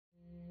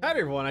Hi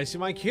everyone, I see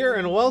Mike here,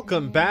 and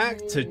welcome back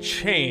to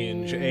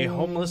Change, a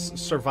homeless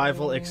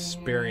survival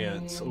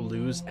experience.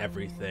 Lose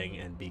everything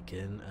and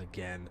begin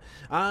again.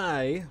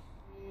 I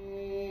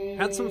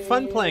had some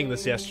fun playing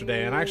this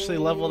yesterday and actually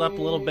leveled up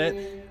a little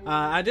bit.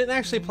 I didn't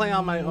actually play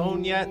on my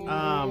own yet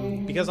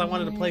because I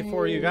wanted to play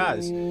for you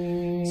guys.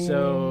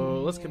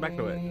 So let's get back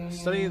to it.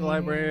 Study the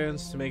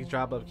librarians to make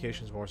job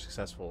applications more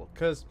successful.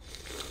 Because,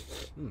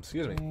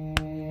 excuse me.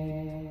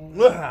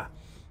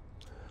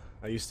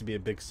 I used to be a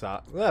big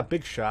shot.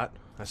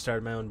 I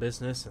started my own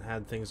business and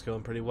had things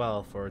going pretty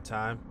well for a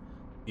time.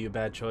 A few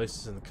bad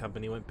choices and the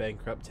company went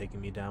bankrupt,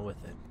 taking me down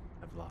with it.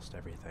 I've lost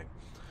everything.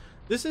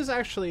 This is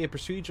actually a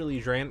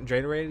procedurally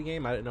generated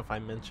game. I don't know if I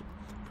mentioned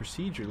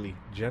procedurally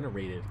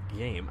generated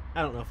game.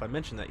 I don't know if I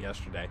mentioned that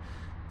yesterday.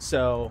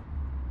 So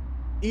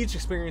each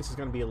experience is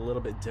going to be a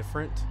little bit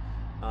different.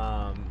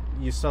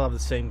 You still have the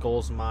same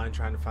goals in mind,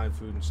 trying to find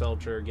food and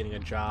shelter, getting a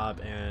job,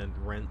 and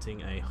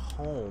renting a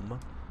home.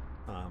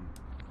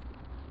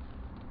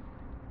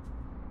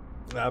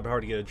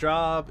 Hard to get a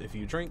job if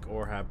you drink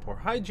or have poor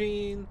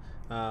hygiene.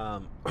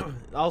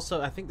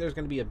 Also, I think there's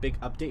going to be a big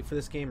update for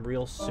this game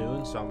real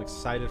soon, so I'm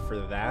excited for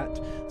that.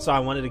 So I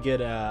wanted to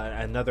get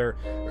another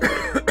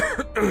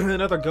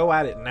another go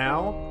at it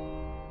now,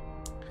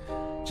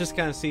 just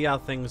kind of see how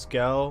things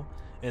go,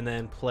 and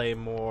then play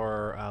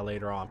more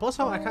later on. Plus,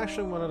 I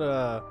actually wanted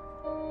to,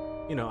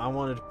 I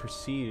wanted to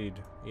proceed.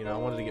 I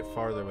wanted to get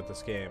farther with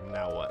this game.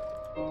 Now what?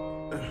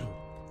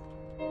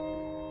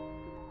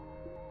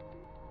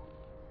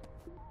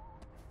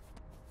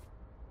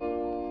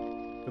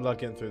 Good luck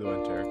getting through the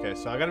winter. Okay,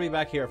 so I gotta be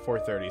back here at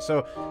 4:30.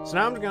 So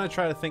now I'm gonna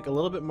try to think a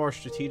little bit more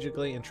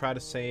strategically and try to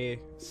stay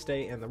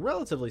in the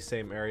relatively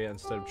same area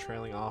instead of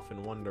trailing off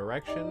in one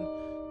direction.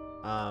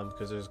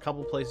 Because there's a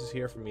couple places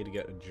here for me to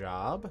get a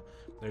job.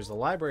 There's a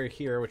library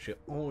here, which you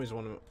always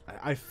want to.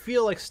 I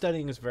feel like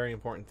studying is a very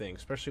important thing,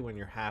 especially when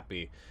you're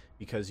happy,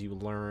 because you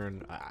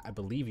learn. I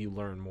believe you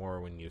learn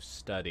more when you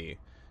study.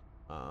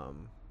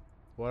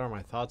 What are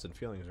my thoughts and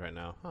feelings right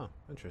now? Huh,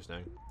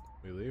 interesting.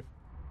 We leave.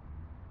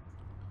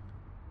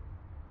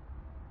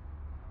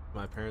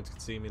 My parents can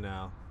see me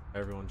now.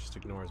 Everyone just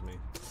ignores me.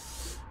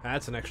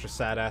 That's an extra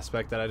sad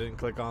aspect that I didn't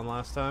click on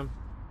last time.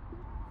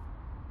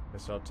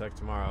 Guess I'll check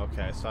tomorrow.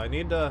 Okay, so I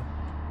need to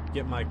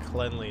get my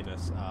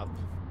cleanliness up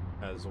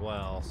as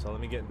well. So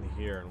let me get into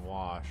here and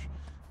wash.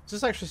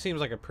 This actually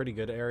seems like a pretty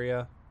good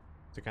area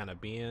to kind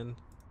of be in,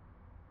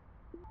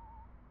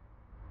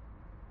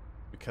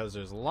 because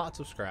there's lots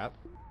of scrap.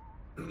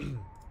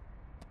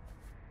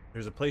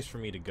 There's a place for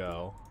me to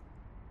go.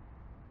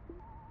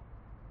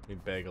 Let me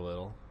beg a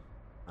little.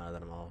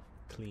 That I'm all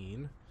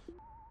clean.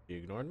 You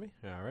ignored me?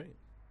 Alright.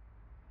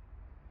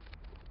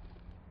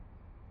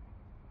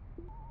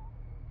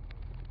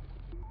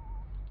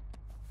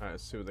 Alright,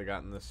 let's see what they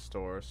got in this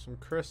store. Some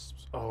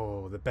crisps.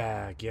 Oh, the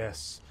bag,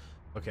 yes.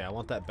 Okay, I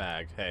want that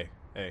bag. Hey,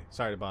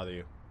 sorry to bother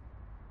you.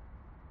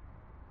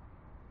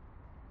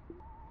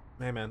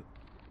 Hey, man.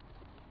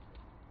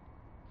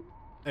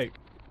 Hey.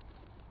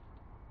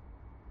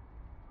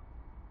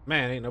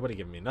 Man, ain't nobody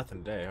giving me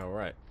nothing today.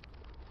 Alright.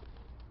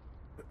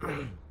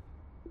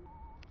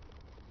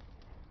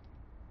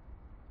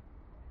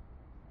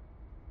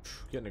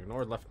 Getting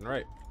ignored left and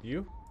right.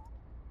 You?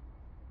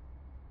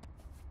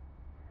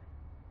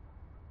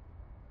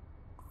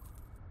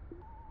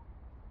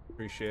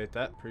 Appreciate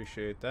that.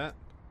 Appreciate that.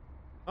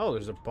 Oh,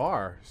 there's a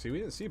bar. See, we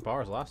didn't see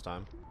bars last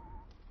time.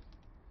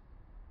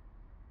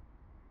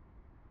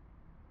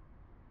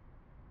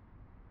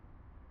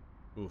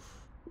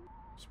 Oof.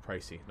 It's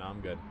pricey. No,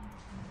 I'm good.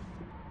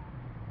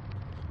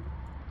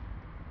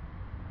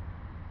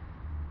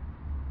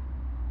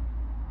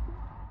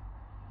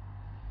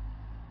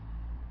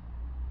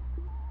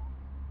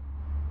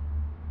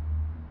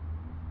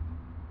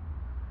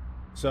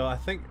 So I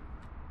think.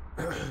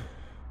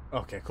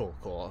 Okay, cool.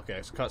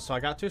 Okay, so I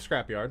got to a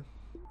scrapyard.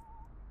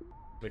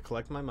 Let me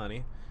collect my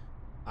money.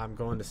 I'm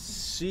going to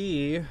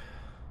see.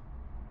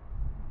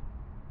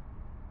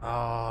 Oh,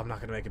 I'm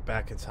not gonna make it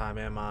back in time,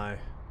 am I?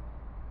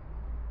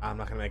 I'm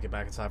not gonna make it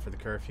back in time for the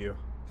curfew.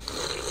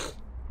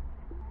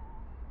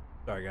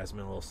 Sorry, guys. I've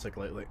been a little sick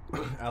lately.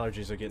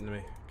 Allergies are getting to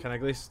me. Can I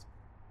at least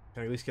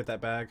get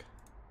that bag?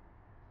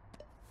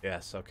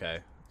 Yes.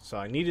 Okay. So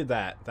I needed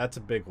that. That's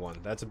a big one.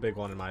 That's a big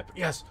one in my...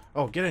 Yes!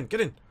 Oh, get in! Get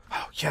in!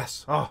 Oh,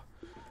 yes! Oh,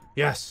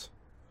 yes!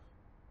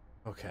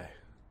 Okay.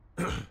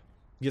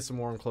 Get some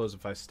warm clothes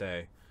if I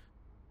stay.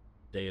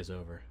 Day is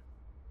over.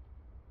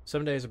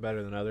 Some days are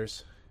better than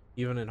others.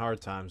 Even in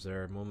hard times,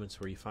 there are moments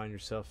where you find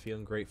yourself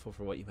feeling grateful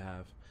for what you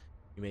have.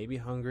 You may be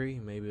hungry,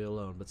 you may be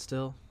alone, but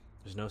still,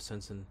 there's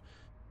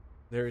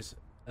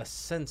a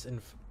sense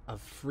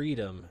of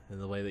freedom in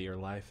the way that your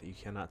life that you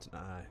cannot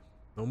deny.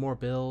 No more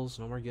bills,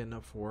 no more getting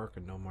up for work,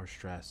 and no more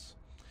stress.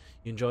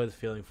 You enjoy the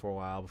feeling for a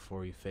while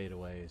before you fade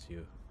away as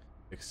you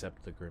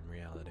accept the grim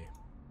reality.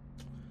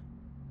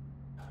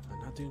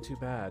 But not doing too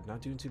bad, not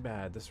doing too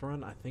bad. This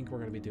run, I think we're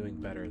going to be doing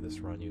better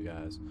this run, you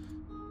guys.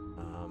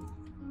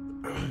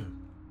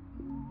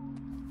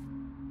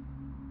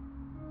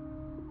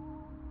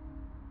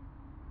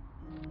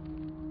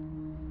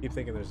 Keep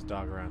thinking there's a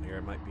dog around here.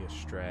 It might be a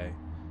stray.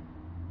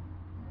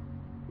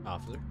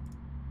 Officer.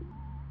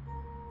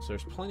 So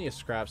there's plenty of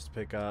scraps to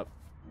pick up.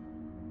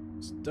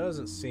 This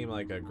doesn't seem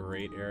like a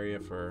great area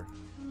for...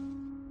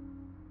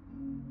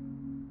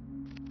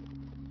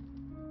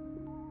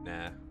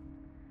 Nah.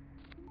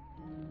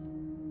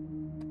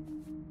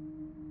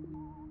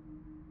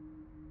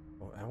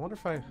 Well, I wonder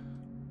if I...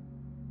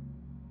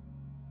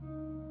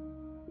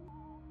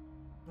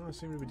 Oh, I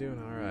seem to be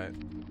doing alright.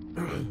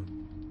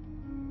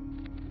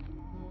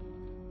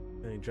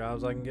 Any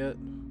jobs I can get?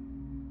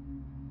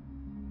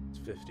 It's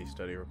 50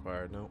 study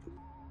required. Nope.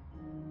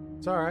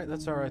 It's alright.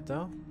 That's alright,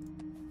 though.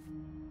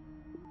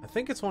 I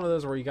think it's one of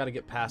those where you got to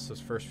get past those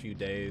first few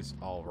days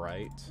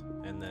alright,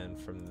 and then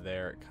from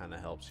there it kind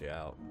of helps you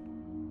out.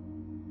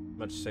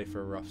 Much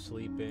safer rough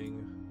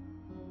sleeping.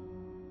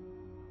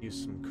 Use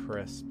some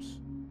crisps.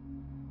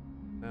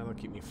 That'll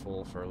keep me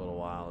full for a little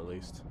while at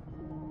least.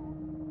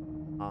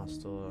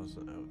 Hostel,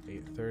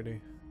 8:30.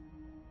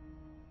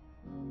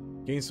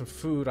 Gain some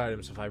food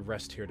items if I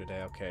rest here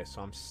today. Okay,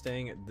 so I'm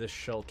staying at this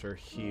shelter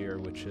here,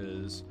 which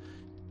is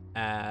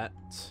at...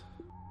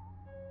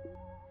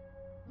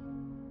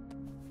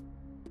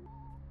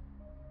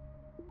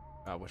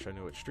 I wish I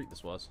knew which street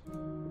this was.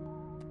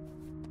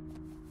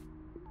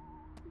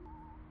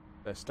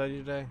 Did I study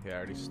today? Yeah, I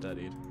already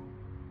studied.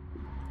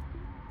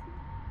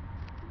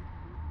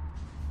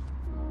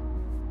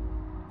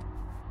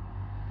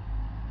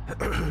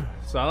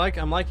 So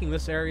I'm liking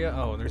this area.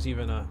 Oh, and there's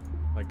even a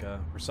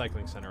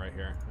recycling center right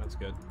here. That's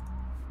good.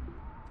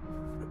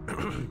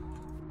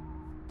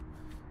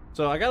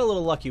 So I got a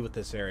little lucky with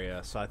this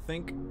area. So I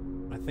think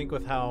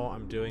with how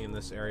I'm doing in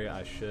this area,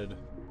 I should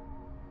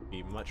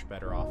be much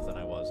better off than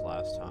I was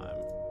last time.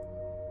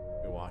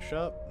 We wash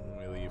up and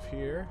we leave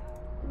here.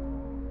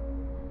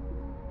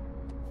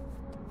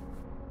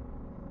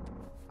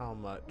 How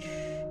much?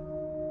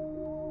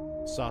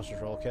 Sausage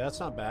roll. Okay, that's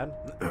not bad.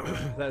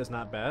 That is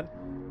not bad.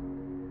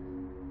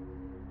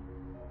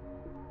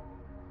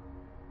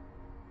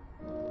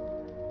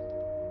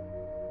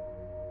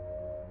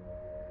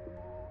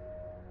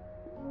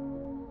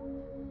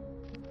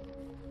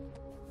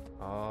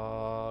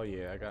 Oh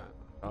yeah,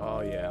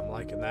 oh yeah, I'm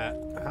liking that.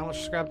 How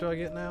much scrap do I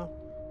get now?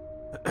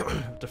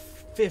 Up to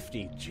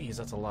 50. Jeez,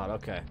 that's a lot.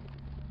 Okay.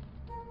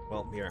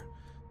 Well, here.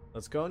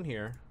 Let's go in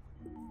here.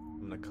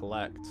 I'm gonna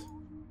collect.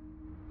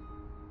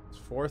 It's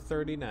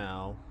 4:30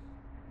 now.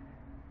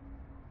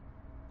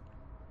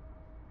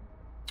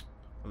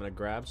 I'm gonna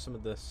grab some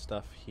of this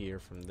stuff here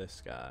from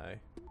this guy.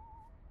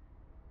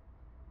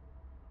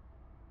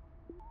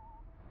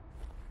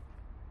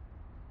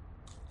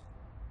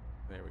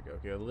 There we go.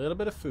 Get a little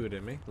bit of food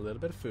in me. A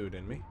little bit of food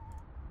in me.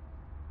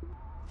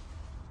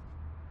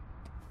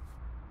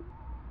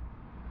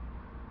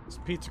 This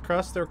pizza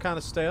crust, they were kind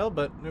of stale,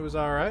 but it was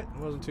alright. It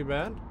wasn't too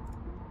bad.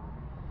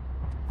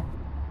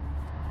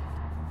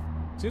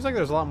 Seems like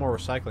there's a lot more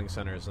recycling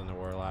centers than there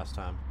were last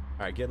time.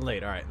 Alright, getting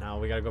late. Alright, now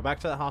we gotta go back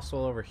to that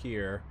hostel over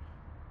here.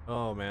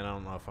 Oh man, I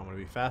don't know if I'm gonna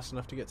be fast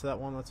enough to get to that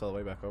one. That's all the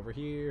way back over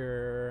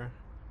here.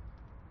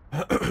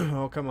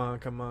 Oh, come on,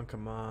 come on,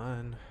 come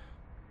on.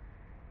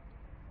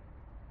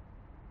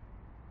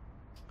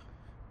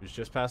 It was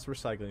just past the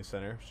recycling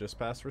center. Just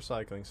past the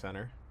recycling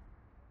center.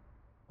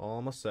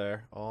 Almost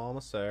there.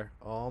 Almost there.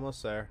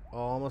 Almost there.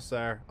 Almost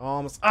there.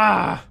 Almost.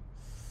 Ah!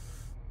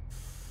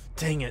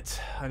 Dang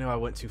it. I know I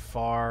went too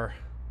far.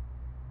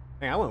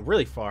 Dang, I went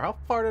really far. How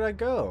far did I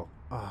go?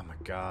 Oh my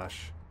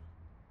gosh.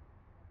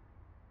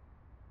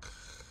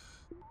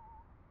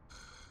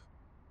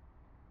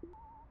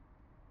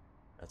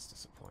 That's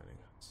disappointing.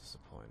 That's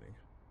disappointing.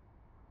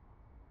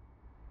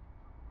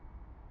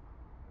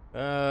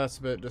 That's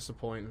a bit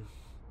disappointing.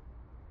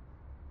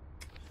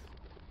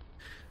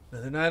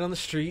 Another night on the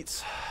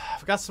streets.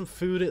 I've got some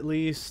food at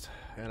least,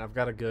 and I've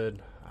got a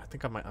good. I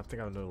think I'm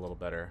doing a little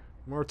better.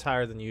 More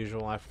tired than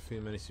usual. After a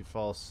few minutes, you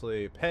fall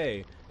asleep.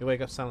 Hey, you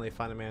wake up suddenly,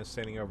 find a man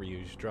standing over you.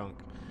 He's drunk.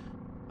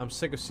 I'm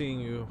sick of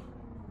seeing you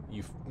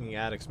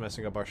addicts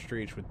messing up our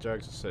streets with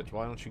drugs and such.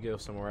 Why don't you go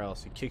somewhere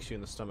else? He kicks you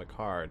in the stomach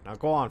hard. Now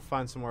go on,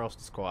 find somewhere else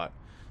to squat.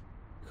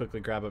 Quickly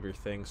grab up your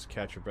things,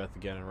 catch your breath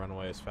again, and run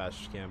away as fast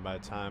as you can. By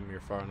the time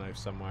you're far enough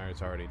somewhere,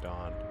 it's already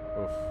dawn.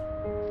 Oof.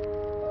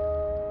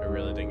 I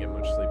really didn't get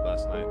much sleep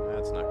last night.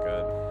 That's not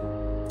good.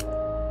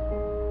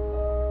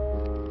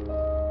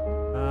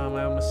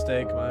 My own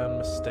mistake, my own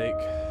mistake.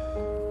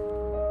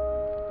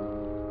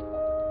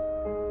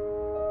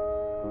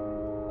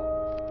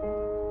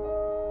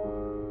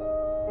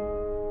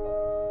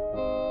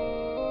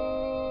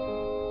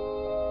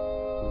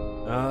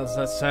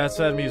 That's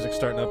sad music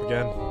starting up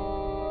again.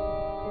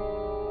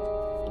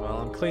 Well,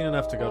 I'm clean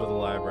enough to go to the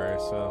library,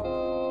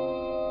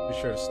 so be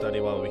sure to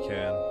study while we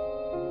can.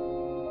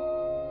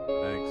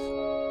 Thanks.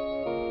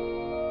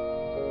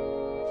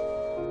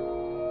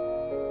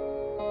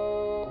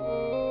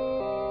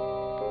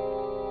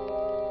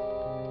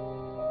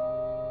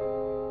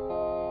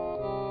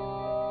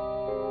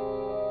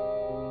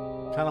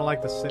 Kind of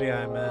like the city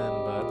I'm in,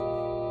 but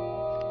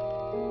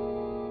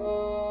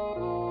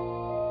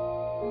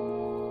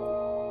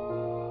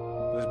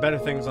there's Better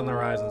things on the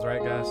horizons,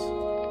 right, guys?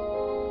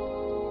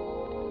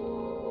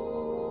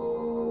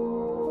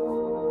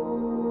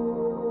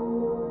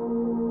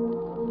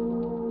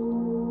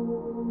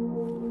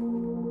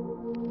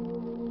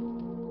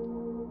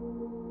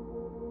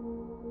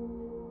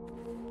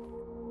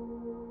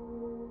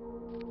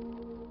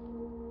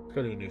 Let's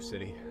go to a new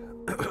city.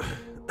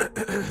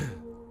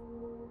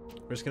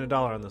 We're just gonna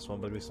dollar on this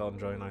one, but we still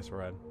enjoy a nice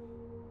red.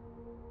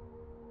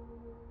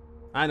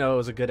 I know it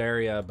was a good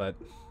area, but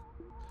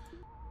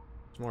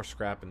there's more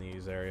scrap in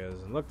these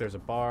areas. And look, there's a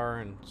bar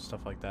and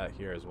stuff like that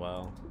here as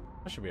well.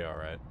 That should be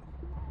alright.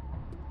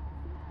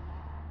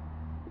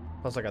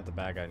 Plus I got the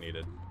bag I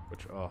needed,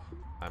 which, oh,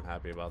 I'm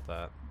happy about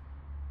that.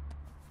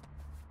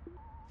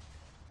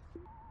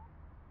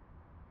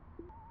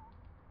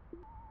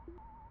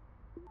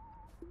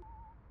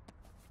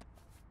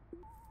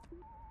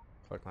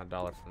 Collect my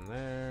dollar from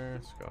there.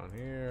 Let's go in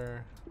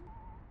here.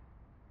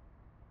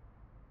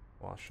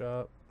 Wash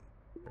up.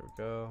 Here we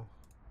go.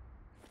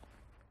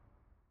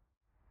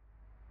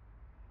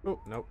 Oh,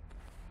 nope.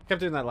 Kept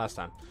doing that last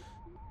time.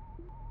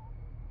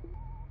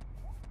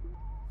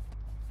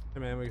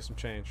 Hey man, we get some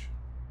change.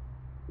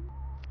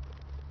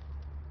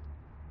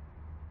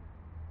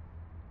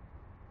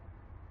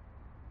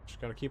 Just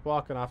gotta keep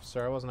walking,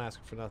 officer. I wasn't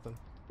asking for nothing.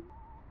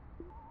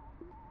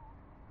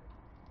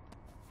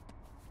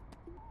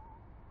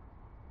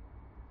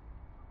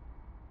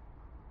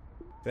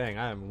 Dang,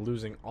 I am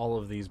losing all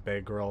of these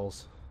big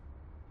rolls.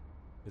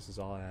 This is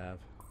all I have.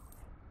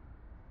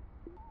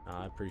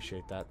 I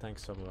appreciate that.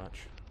 Thanks so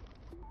much.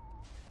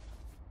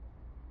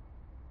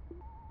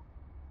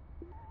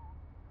 At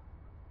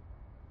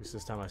least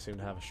this time I seem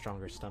to have a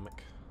stronger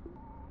stomach.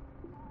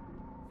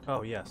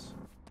 Oh, yes.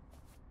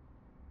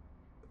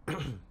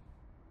 I'm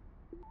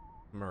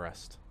gonna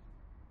rest.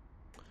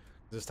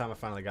 This time I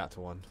finally got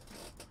to one.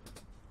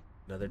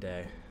 Another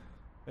day.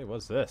 Hey,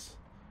 what's this?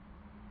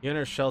 You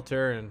enter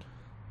shelter and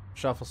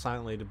shuffle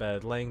silently to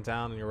bed, laying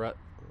down your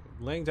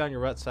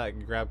rucksack.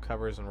 You grab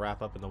covers and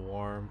wrap up in the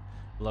warm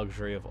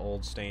luxury of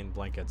old stained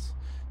blankets.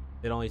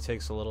 It only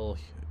takes a little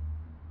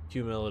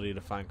humility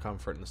to find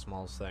comfort in the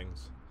smallest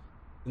things.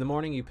 In the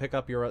morning, you pick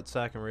up your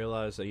rucksack and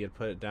realize that you had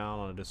put it down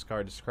on a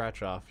discarded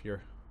scratch off.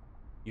 You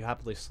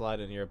happily slide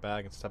it in your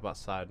bag and step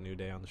outside. A new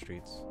day on the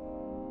streets.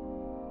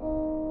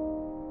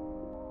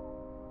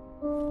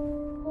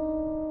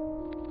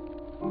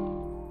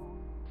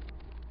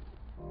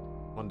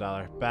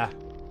 $1. Bah.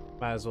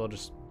 Might as well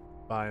just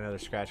buy another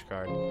scratch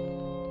card.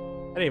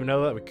 I didn't even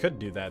know that we could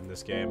do that in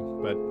this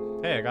game, but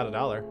hey, I got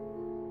 $1.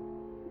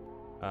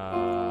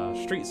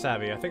 Street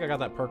Savvy. I think I got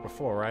that perk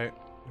before, right?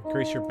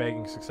 Increase your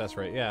begging success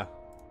rate. Yeah.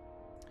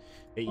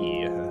 Hey,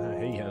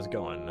 hey, how's it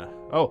going?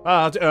 Oh,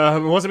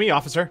 it wasn't me,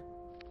 officer.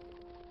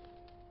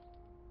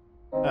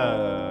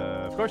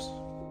 Of course.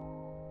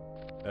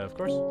 Of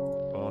course.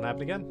 Won't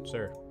happen again,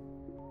 sir.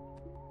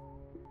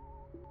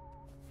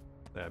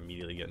 I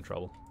immediately get in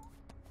trouble.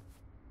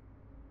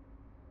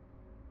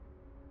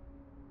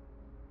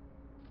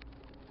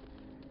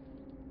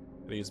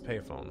 Use a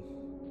payphone.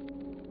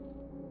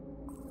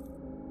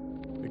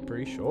 Big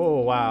breach.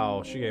 Oh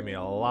wow, she gave me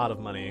a lot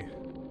of money.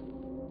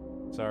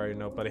 Sorry,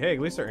 nobody. Hey,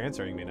 at least they're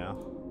answering me now.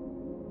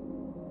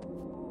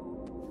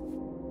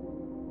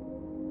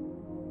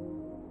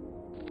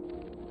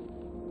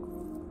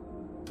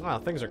 Wow,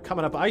 things are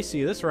coming up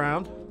icy this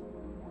round.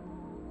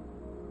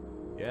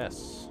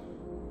 Yes.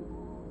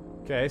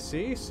 Okay,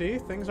 see,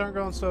 things aren't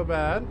going so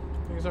bad.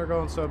 Things aren't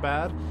going so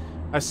bad.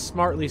 I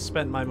smartly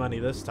spent my money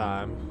this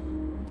time,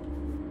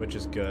 which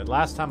is good.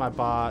 Last time I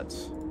bought,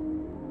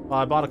 well,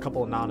 I bought a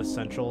couple of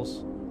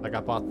non-essentials. Like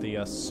I bought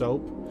the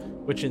soap,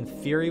 which in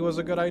theory was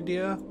a good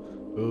idea.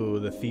 Ooh,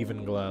 the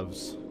thieving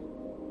gloves.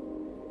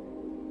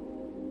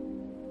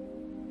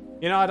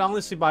 You know, I'd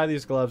honestly buy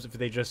these gloves if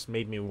they just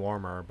made me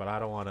warmer, but I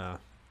don't want to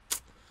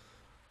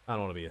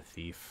be a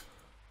thief.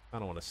 I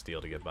don't want to steal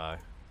to get by.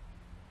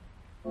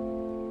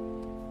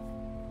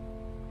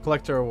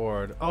 Collector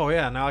award. Oh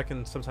yeah, now I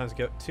can sometimes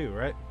get 2,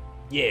 right?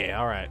 Yeah,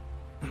 alright.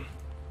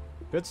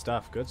 Good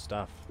stuff, good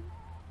stuff.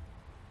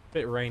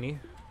 Bit rainy.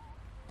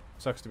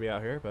 Sucks to be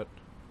out here, but...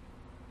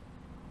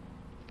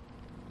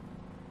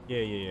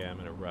 Yeah, I'm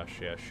in a rush,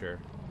 yeah, sure.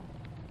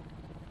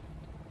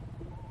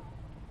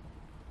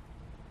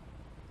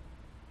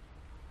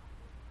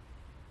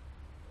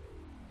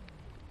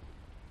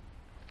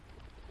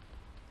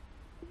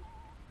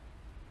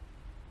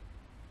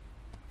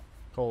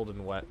 Cold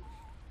and wet.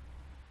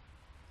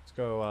 Let's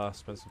go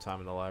spend some time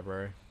in the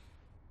library.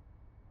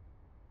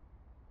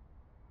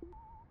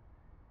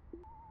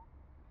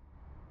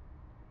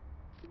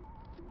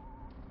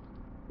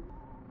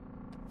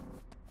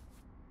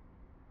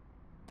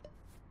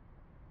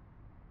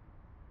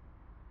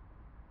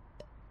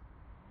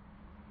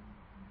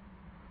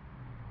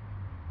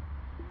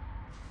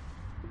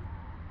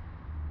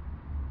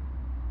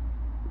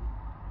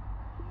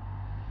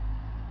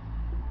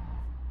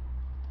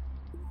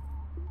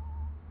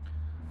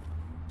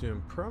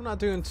 I'm not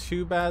doing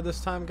too bad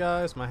this time,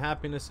 guys. My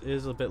happiness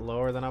is a bit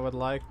lower than I would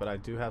like, but I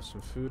do have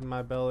some food in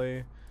my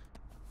belly.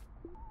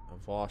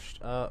 I've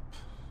washed up.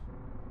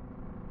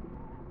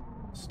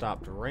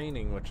 stopped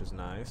raining, which is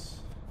nice.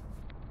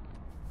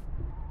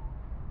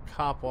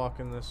 Cop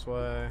walking this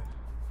way.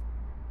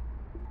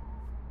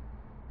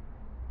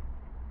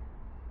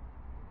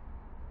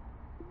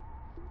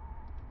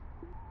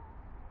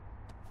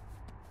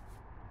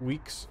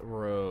 Weeks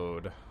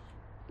Road.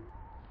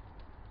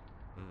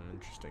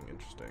 Interesting,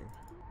 interesting.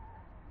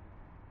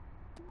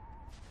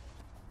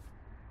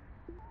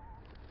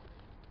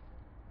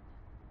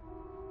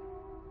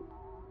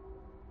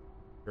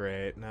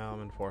 Great, now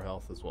I'm in 4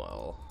 health as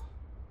well.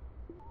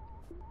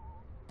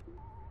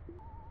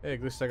 Hey,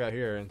 at least I got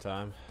here in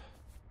time.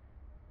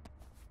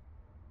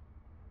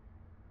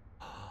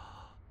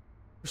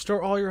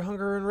 Restore all your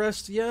hunger and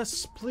rest.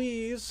 Yes,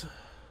 please.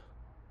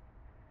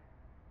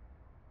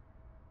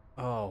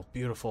 Oh,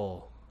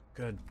 beautiful.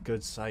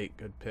 Good sight.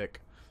 Good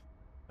pick.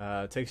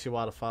 It takes you a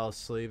while to fall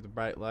asleep. The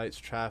bright lights,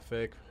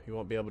 traffic. You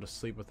won't be able to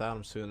sleep without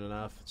them soon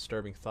enough.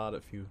 Disturbing thought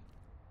if you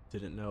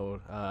didn't know.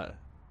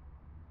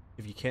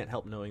 If you can't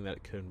help knowing that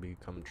it can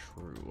become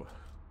true.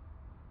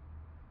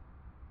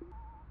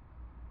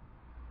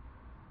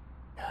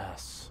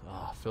 Yes.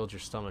 Oh, filled your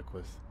stomach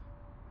with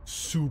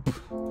soup.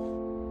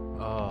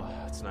 Oh,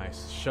 that's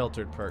nice.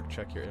 Sheltered perk.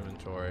 Check your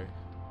inventory.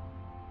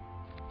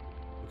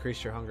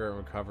 Increase your hunger and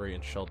recovery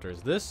in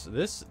shelters.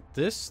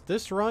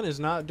 This run is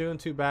not doing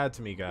too bad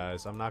to me,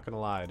 guys. I'm not gonna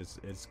lie.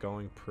 It's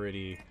going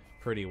pretty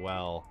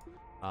well.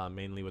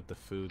 Mainly with the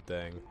food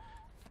thing.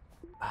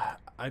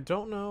 I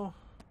don't know.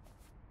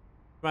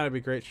 Might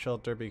be great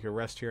shelter, but you could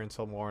rest here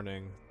until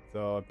morning.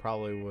 Though I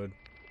probably would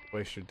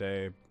waste your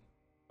day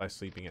by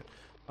sleeping it.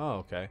 Oh,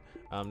 okay.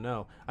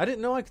 No. I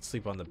didn't know I could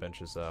sleep on the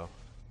benches, though.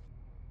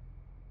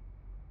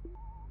 I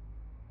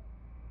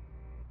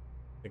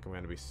think I'm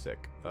gonna be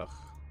sick. Ugh.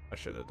 I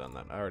shouldn't have done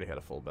that. I already had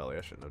a full belly.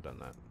 I shouldn't have done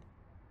that.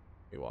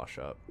 Let me wash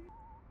up.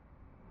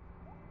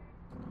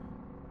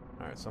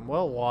 Alright, so I'm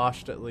well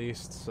washed at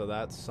least, so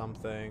that's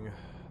something.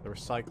 The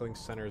recycling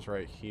center is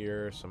right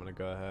here, so I'm gonna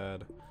go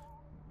ahead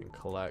and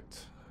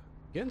collect.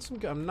 Getting some.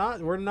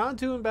 We're not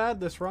doing bad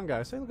this run,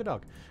 guys. Hey, look at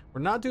dog. We're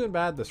not doing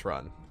bad this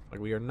run. Like,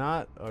 we are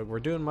not. We're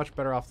doing much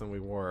better off than we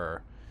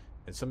were,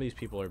 and some of these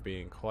people are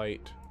being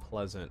quite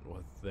pleasant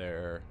with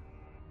their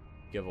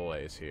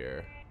giveaways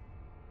here.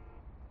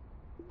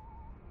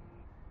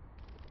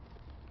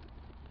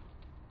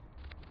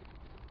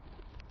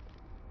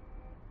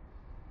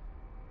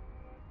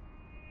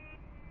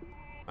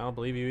 I don't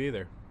believe you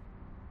either.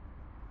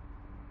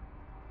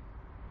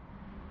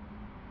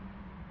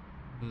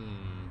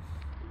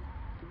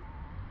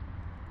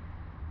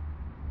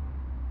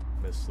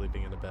 Miss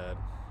sleeping in a bed.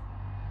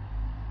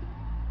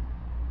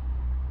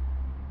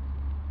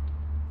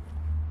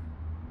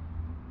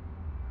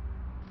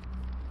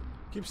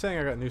 Keep saying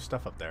I got new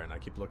stuff up there, and I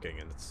keep looking,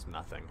 and it's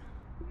nothing.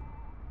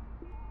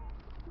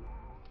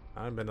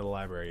 I haven't been to the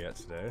library yet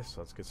today,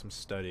 so let's get some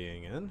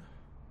studying in.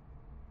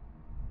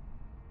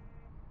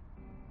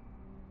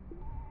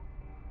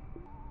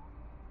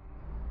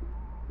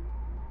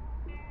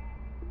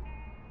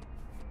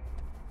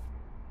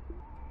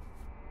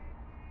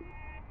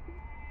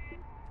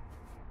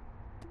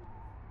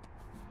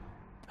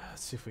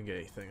 Let's see if we can get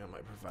anything that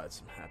might provide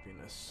some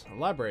happiness. A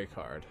library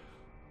card.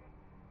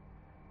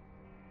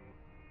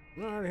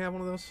 I already have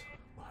one of those.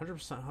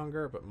 100%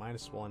 hunger, but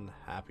 -1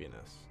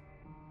 happiness.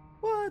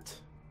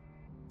 What?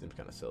 Seems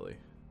kind of silly.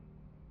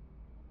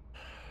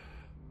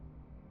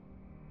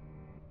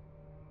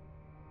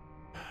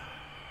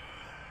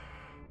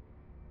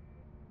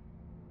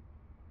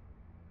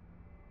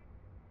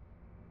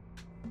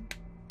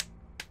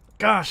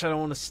 Gosh, I don't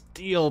want to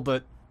steal,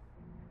 but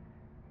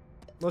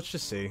let's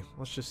just see.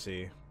 Let's just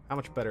see. How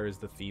much better is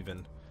the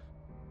thieving?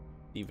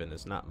 Thieving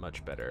is not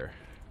much better.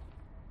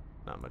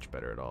 Not much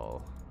better at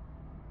all.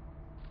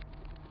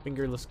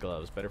 Fingerless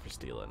gloves, better for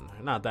stealing.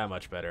 Not that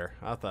much better.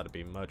 I thought it'd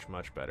be much,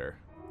 much better.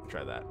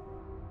 Try that.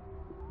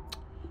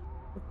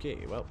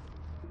 Okay, well.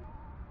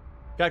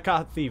 Got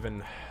caught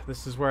thieving.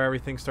 This is where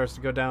everything starts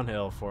to go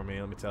downhill for me,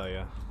 let me tell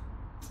you.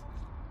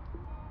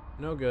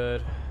 No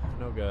good.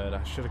 No good.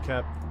 I should have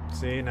kept...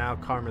 See, now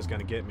karma's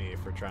gonna get me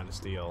for trying to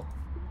steal.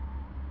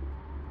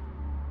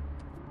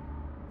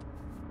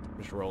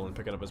 Just rolling,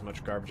 picking up as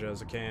much garbage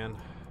as I can.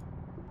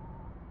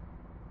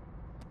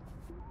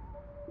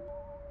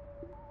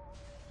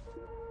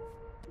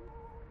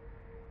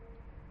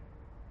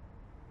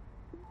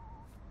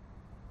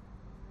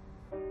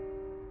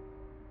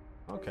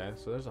 Okay,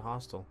 so there's a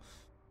hostel.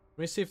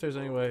 Let me see if there's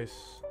any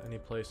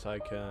place I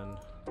can...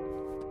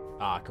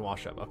 Ah, I can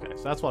wash up. Okay,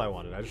 so that's what I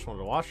wanted. I just wanted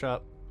to wash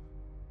up.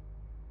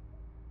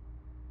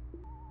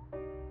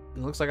 It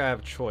looks like I have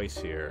a choice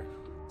here.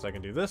 So I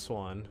can do this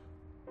one.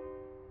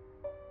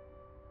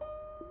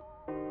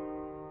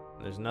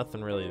 There's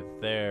nothing really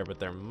there, but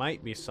there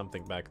might be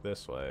something back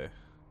this way.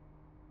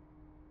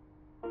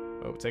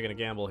 Oh, taking a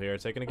gamble here.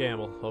 Taking a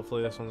gamble.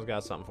 Hopefully this one's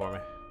got something for me.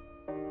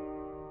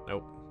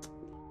 Nope.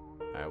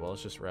 Alright, well,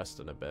 let's just rest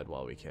in a bed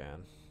while we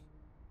can.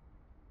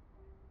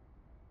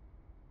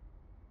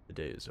 The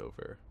day is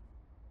over.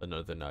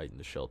 Another night in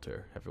the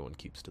shelter. Everyone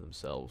keeps to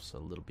themselves, a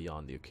little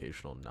beyond the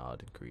occasional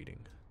nod and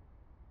greeting.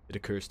 it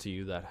occurs to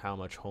you that how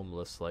much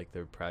homeless like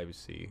their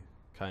privacy,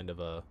 kind of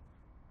a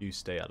you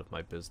stay out of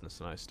my business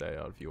and I stay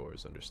out of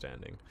yours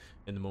understanding.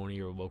 In the morning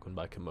you're awoken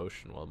by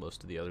commotion while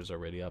most of the others are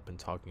already up and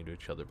talking to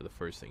each other, but the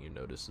first thing you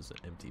notice is an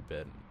empty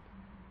bed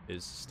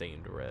is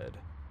stained red.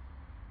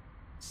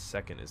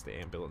 Second is the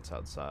ambulance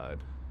outside.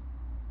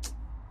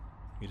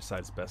 You decide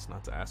it's best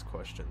not to ask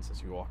questions.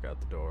 As you walk out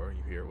the door,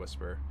 you hear a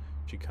whisper.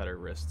 She cut her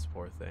wrists,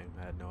 poor thing.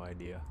 I had no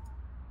idea.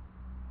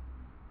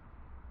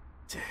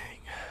 Dang.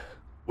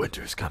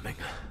 Winter's coming.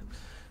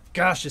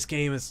 Gosh, this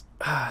game is...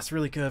 it's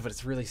really good, but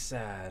it's really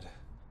sad.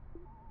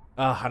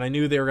 And I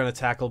knew they were going to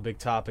tackle big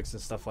topics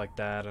and stuff like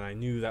that, and I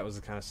knew that was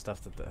the kind of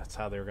stuff that's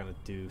how they were going to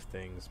do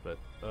things, but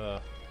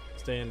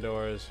stay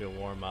indoors, you'll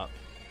warm up.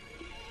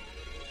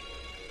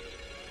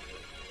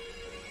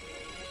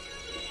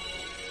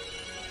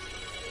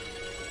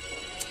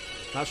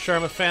 Not sure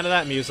I'm a fan of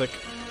that music.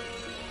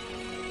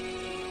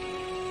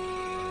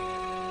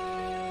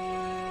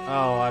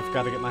 Oh, I've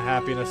got to get my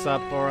happiness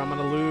up or I'm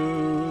gonna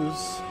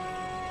lose.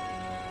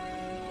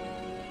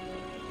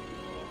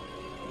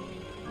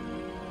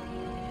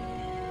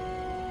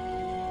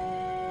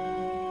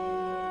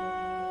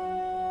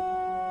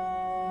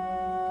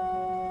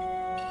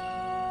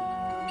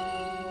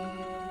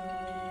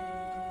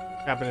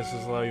 Happiness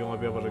is low, you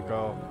won't be able to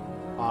go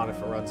on if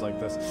it runs like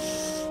this.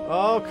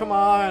 Oh, come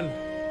on!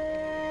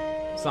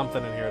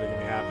 Something in here to give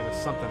me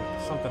happiness.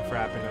 Something for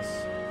happiness.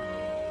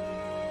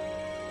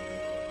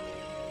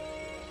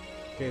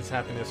 Gains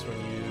happiness when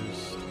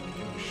used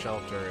in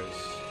shelters.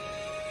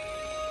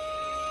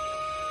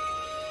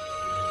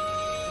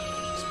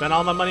 Spent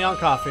all my money on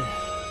coffee.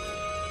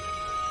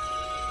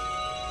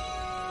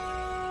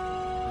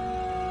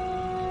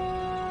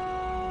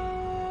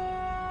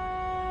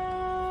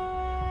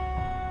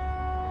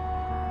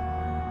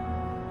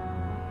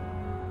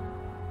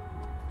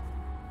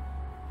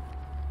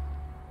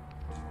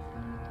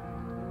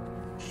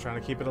 Trying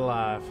to keep it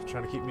alive.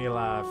 Trying to keep me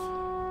alive.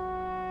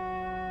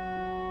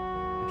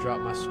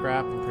 Drop my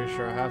scrap. I'm pretty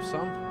sure I have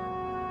some.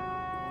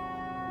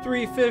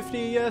 350.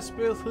 Yes,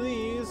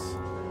 please.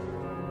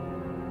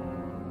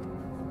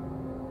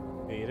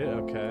 Eat it.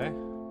 Okay.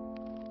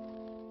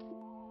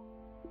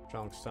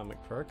 Strong stomach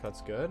perk.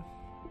 That's good.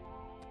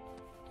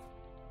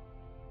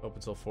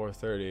 Open till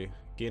 4:30.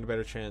 Gain a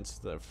better chance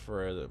that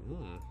for the.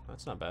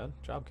 That's not bad.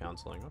 Job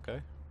counseling. Okay.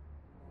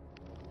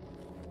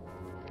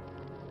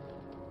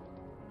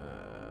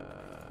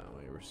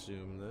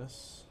 Resume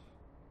this.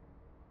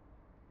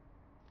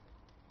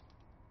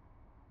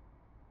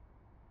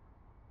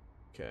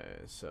 Okay,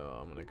 so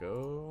I'm gonna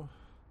go.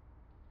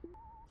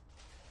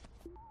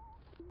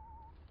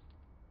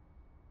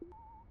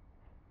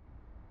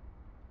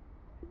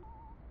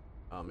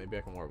 Maybe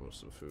I can warm up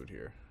some food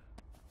here.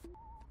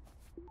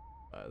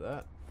 Buy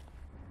that.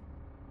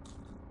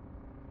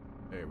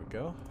 There we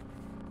go.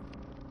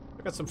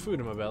 I got some food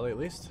in my belly at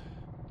least.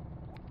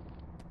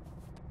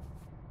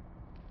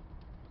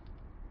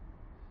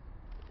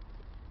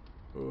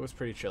 Ooh, it's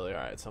pretty chilly.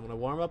 Alright, so I'm going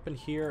to warm up in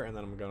here, and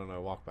then I'm going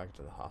to walk back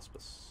to the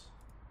hospice.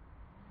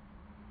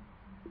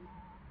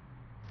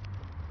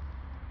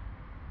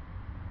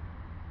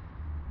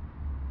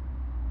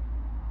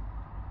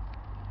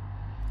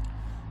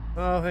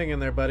 Oh, hang in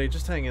there, buddy.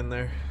 Just hang in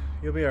there.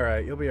 You'll be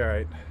alright. You'll be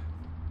alright.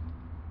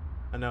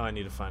 I know I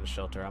need to find a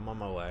shelter. I'm on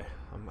my way.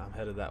 I'm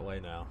headed that way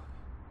now.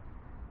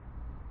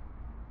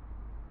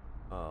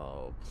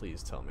 Oh,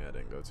 please tell me I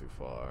didn't go too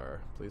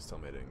far. Please tell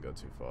me I didn't go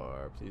too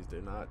far. Please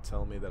do not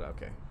tell me that.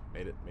 Okay,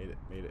 made it.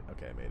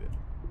 Okay, I made it.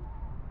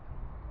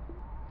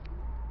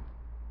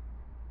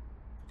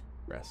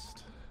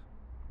 Rest.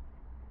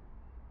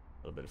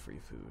 A little bit of free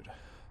food.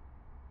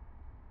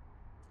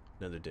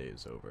 Another day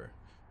is over.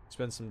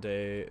 Spend some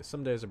day.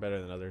 Some days are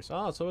better than others.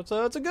 Oh, so it's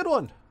a good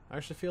one. I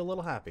actually feel a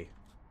little happy.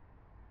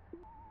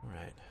 All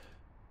right,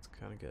 it's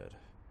kind of good.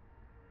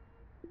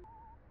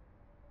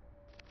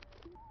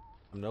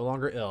 I'm no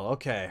longer ill.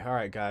 Okay,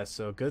 alright guys,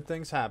 so good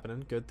things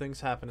happening. Good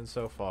things happening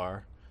so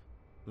far.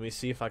 Let me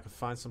see if I can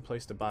find some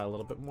place to buy a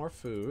little bit more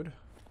food.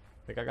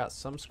 I think I got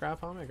some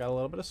scrap on me. I got a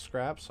little bit of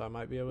scrap, so I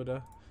might be able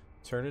to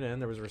turn it in.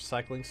 There was a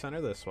recycling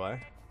center this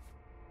way.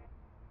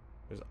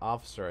 There's an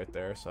officer right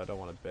there, so I don't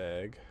want to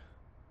beg.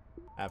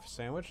 Half a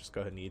sandwich, just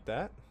go ahead and eat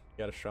that.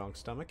 You got a strong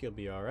stomach, you'll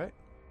be alright.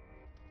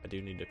 I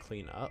do need to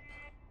clean up,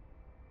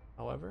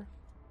 however.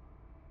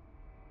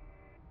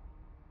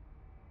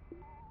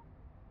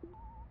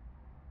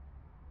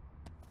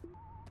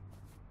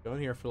 Go in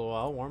here for a little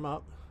while, warm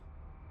up,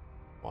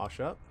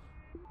 wash up.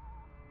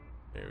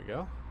 There we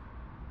go.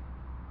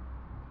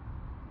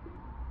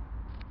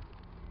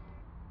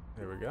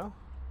 There we go.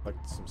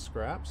 Collected some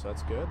scraps,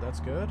 that's good, that's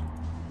good.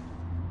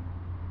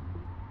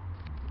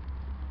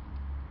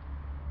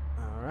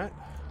 Alright.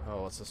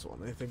 Oh, what's this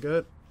one? Anything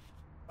good?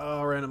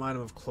 Oh, random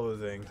item of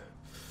clothing.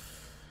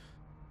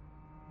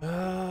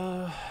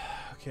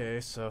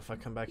 Okay, so if I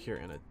come back here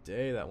in a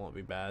day, that won't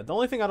be bad. The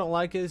only thing I don't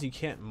like is you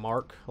can't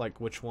mark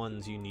like which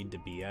ones you need to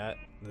be at.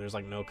 There's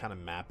like no kind of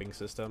mapping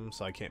system,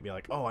 so I can't be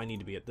like, oh, I need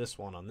to be at this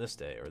one on this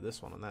day or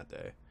this one on that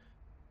day.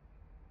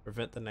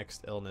 Prevent the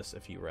next illness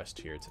if you rest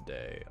here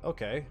today.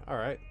 Okay,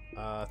 alright.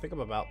 I think I'm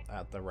about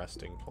at the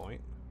resting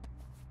point.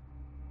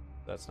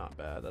 That's not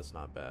bad, that's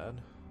not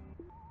bad.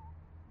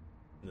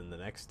 And then the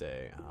next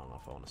day, I don't know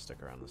if I want to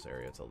stick around this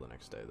area till the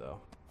next day though.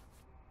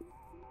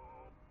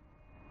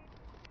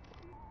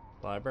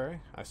 Library.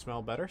 I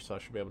smell better, so I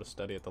should be able to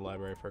study at the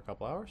library for a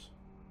couple hours.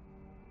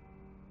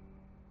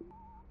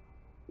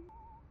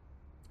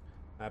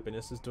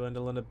 Happiness is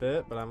dwindling a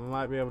bit, but I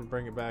might be able to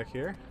bring it back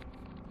here.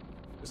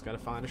 Just gotta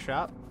find a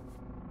shop.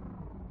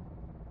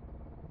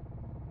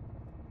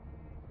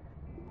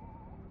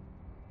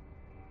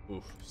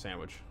 Oof,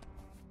 sandwich.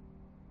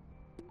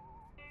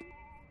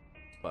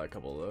 Buy a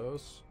couple of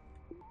those.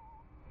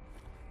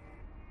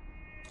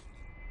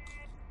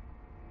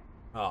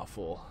 Oh,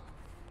 full.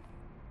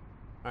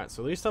 Alright,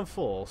 so at least I'm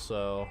full,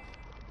 so...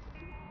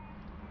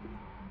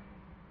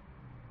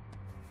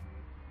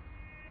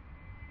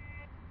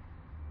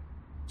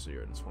 So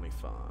you're at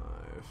 25.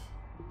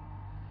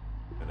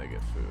 And I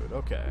get food.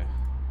 Okay.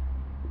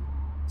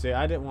 See,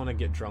 I didn't want to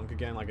get drunk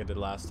again like I did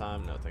last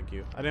time. No, thank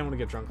you. I didn't want to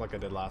get drunk like I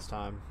did last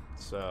time,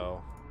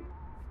 so...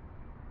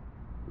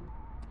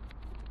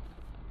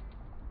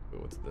 Ooh,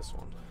 what's this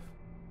one?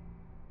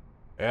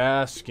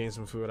 Yes, gain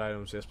some food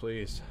items. Yes,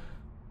 please.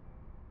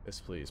 Yes,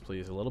 please,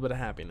 please. A little bit of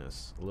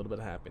happiness. A little bit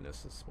of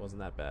happiness. This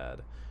wasn't that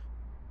bad.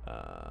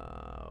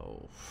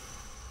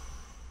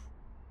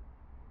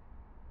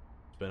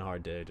 It's been a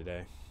hard day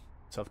today.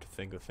 Tough to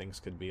think that things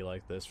could be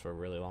like this for a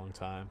really long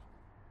time.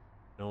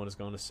 No one is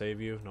going to save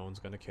you. No one's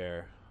going to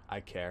care. I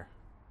care.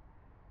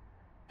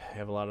 You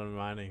have a lot on your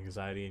mind and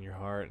anxiety in your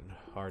heart and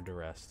hard to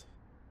rest.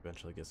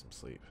 Eventually get some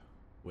sleep.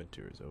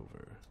 Winter is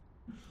over.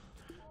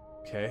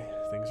 Okay,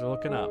 things are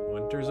looking up.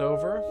 Winter's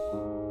over.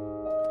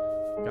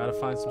 Gotta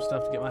find some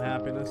stuff to get my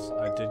happiness.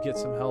 I did get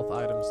some health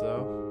items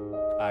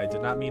though. I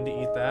did not mean to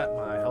eat that.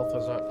 My health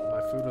was up.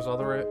 My food was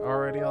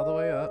already all the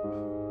way up.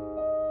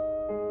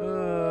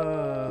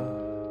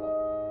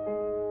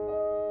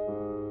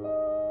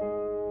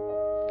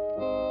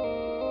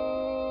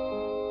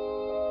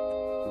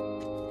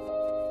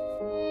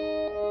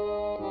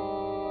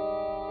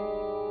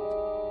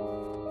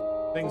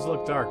 Things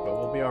look dark, but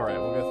we'll be alright.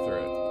 We'll get through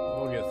it.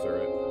 We'll get through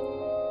it.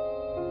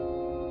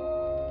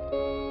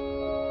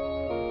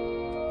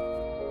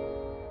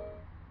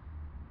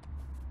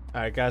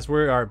 Alright guys,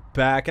 we are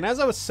back, and as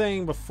I was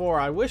saying before,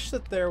 I wish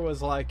that there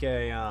was like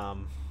a,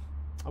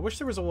 I wish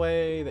there was a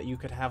way that you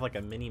could have like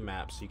a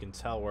mini-map so you can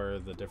tell where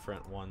the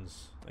different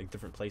ones, like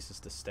different places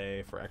to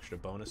stay for extra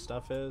bonus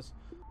stuff is.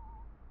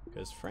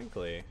 Because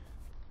frankly...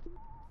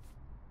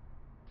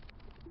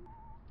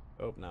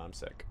 Oh, now I'm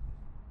sick.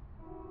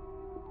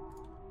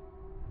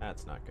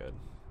 That's not good.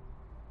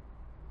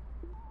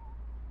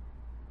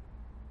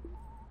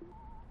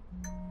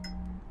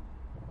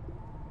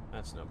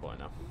 That's no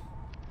bueno.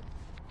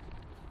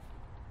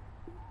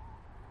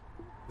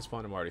 At this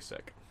point, I'm already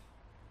sick.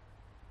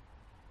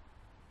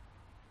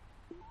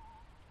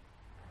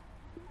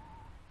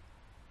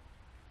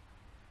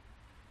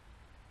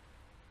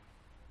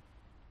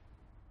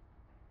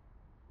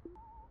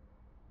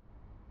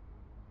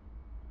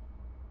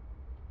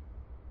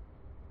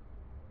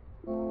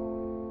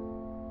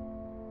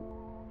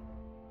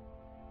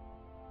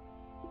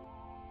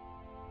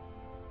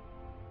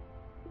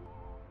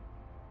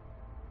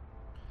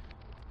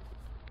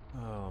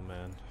 Oh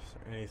man, is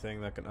there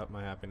anything that can up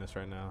my happiness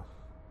right now?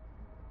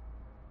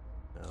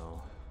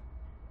 No.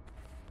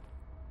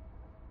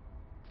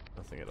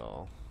 Nothing at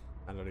all.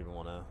 I don't even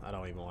want to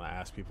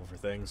ask people for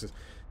things.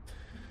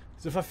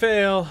 'Cause if I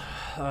fail,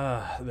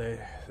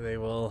 they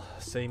will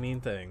say mean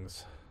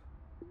things.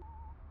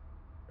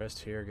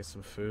 Rest here, get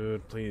some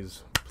food.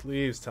 Please,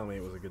 please tell me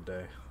it was a good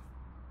day.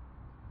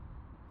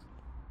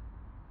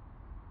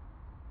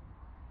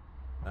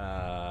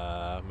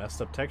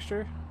 Messed up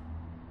texture?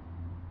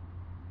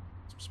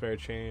 Some spare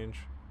change.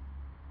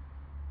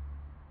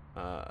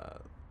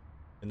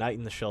 The night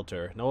in the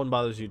shelter. No one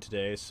bothers you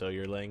today, so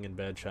you're laying in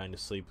bed trying to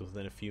sleep.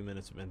 Within a few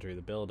minutes of entering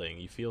the building,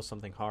 you feel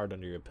something hard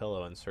under your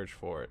pillow and search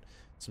for it.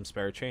 Some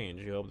spare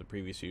change. You hope the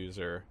previous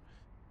user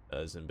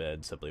is in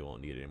bed simply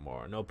won't need it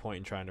anymore. No point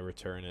in trying to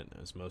return it,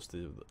 as most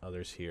of the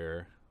others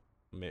here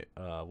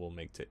will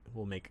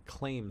make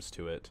claims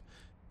to it,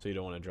 so you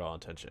don't want to draw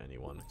attention to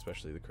anyone,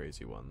 especially the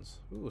crazy ones.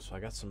 Ooh, so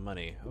I got some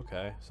money.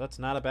 Okay, so that's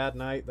not a bad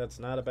night. That's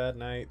not a bad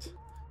night.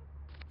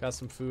 Got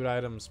some food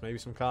items, maybe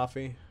some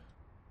coffee.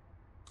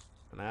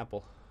 An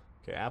apple.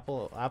 Okay,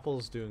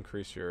 apples do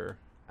increase your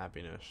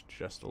happiness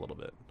just a little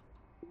bit.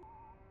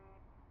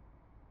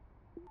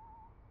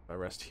 If I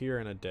rest here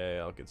in a day,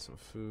 I'll get some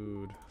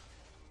food.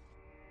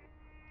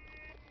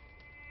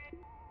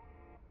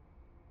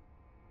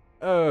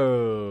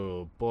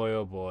 Oh boy,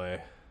 oh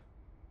boy.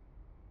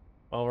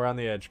 Well, we're on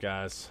the edge,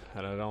 guys,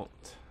 and I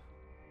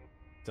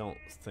don't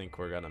think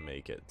we're gonna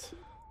make it.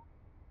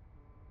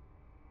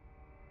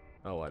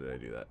 Oh, why did I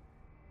do that?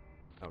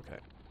 Okay.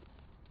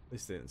 At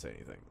least they didn't say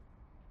anything.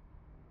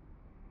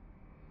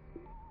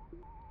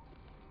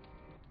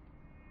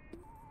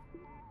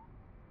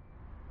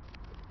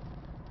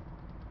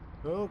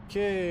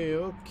 Okay,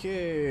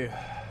 okay.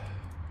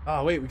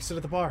 Oh, wait, we can sit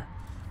at the bar.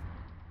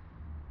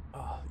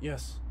 Oh,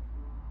 yes.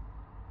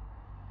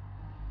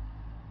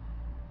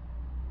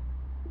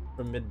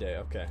 From midday,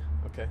 okay.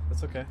 Okay,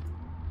 that's okay.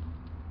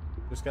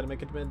 Just gotta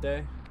make it to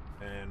midday,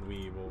 and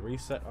we will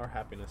reset our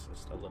happiness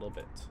just a little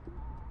bit.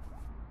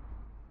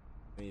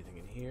 Anything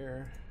in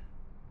here?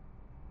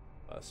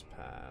 Bus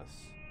pass.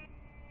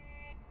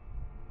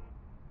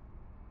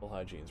 Full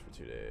hygienes for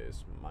 2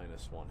 days.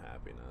 -1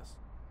 happiness.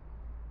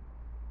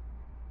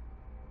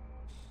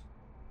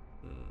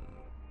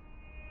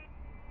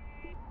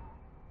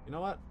 You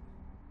know what?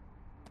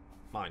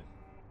 Mine.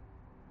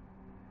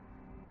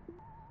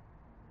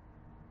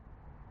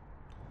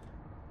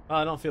 Well,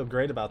 I don't feel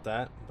great about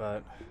that,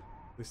 but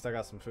at least I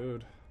got some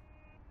food.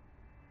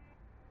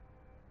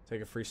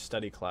 Take a free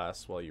study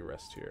class while you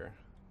rest here.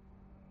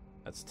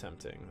 That's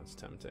tempting. That's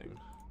tempting.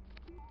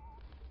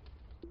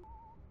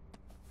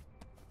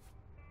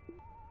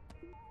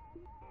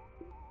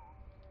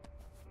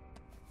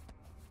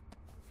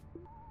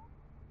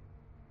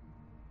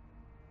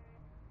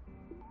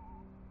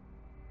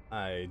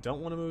 I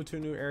don't want to move to a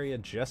new area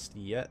just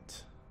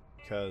yet,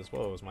 because,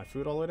 whoa, is my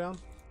food all the way down?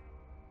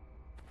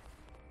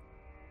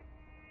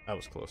 That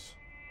was close.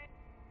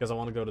 Because I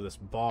want to go to this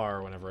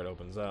bar whenever it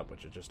opens up,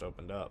 which it just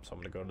opened up, so I'm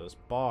going to go to this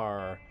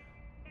bar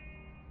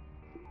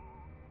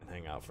and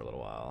hang out for a little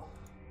while.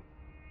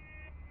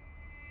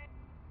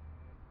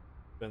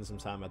 Spend some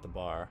time at the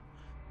bar.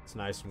 It's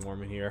nice and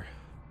warm in here.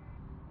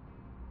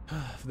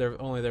 If there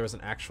was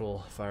an actual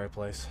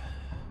fireplace.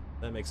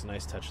 That makes a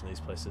nice touch in these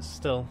places.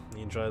 Still,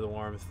 you enjoy the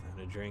warmth,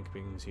 and a drink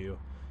brings you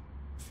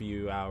a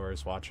few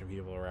hours watching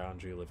people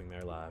around you living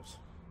their lives.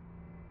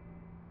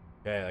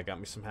 Okay, that got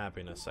me some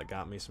happiness. That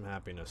got me some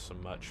happiness.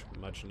 Some much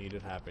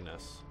needed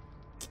happiness.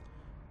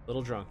 A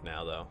little drunk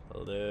now, though. A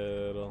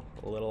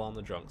little on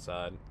the drunk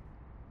side.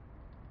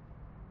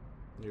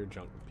 Your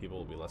drunk people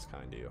will be less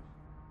kind to you.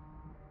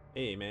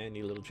 Hey, man,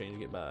 need a little change to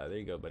get by. There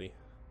you go, buddy.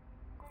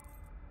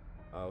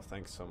 Oh,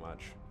 thanks so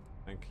much.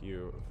 Thank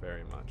you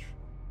very much.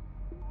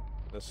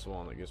 This is the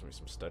one that gives me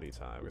some study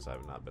time because I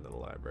have not been to the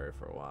library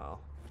for a while.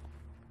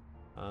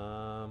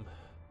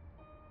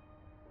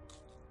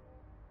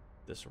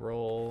 This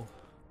roll.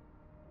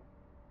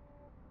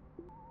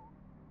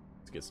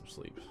 Let's get some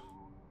sleep.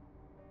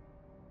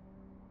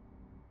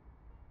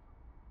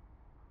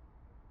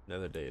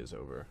 Another day is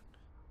over.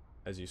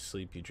 As you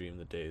sleep, you dream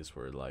the days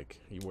where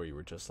you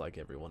were just like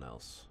everyone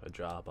else. A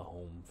job, a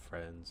home,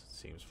 friends. It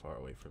seems far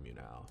away from you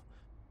now.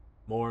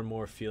 More and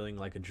more feeling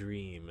like a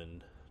dream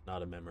and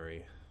not a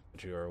memory.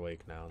 But you are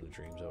awake now and the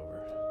dream's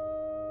over.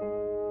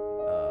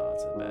 Oh,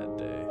 it's a bad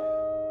day.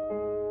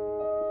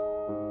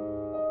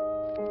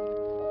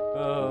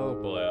 Oh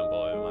boy,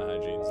 my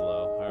hygiene's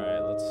low.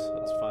 Alright,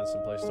 let's find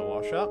some place to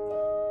wash up.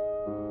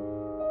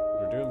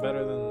 We're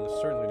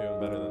certainly doing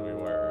better than we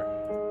were.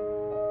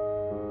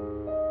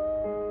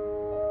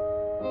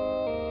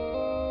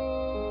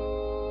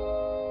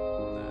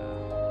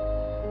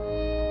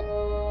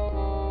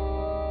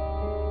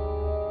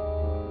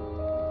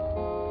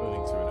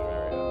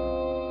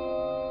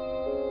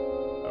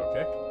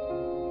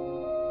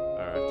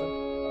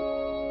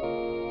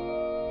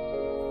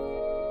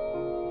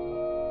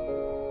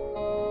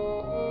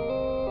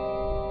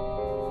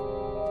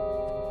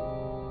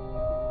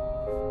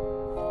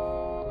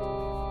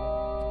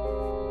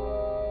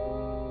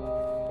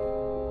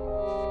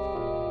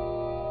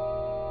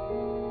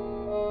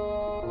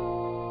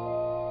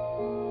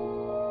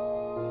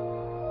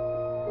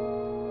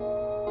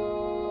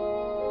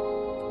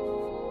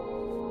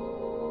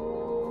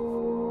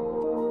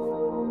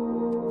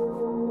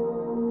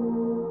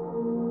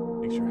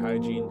 Your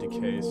hygiene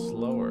decay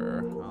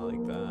slower. I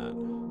like that.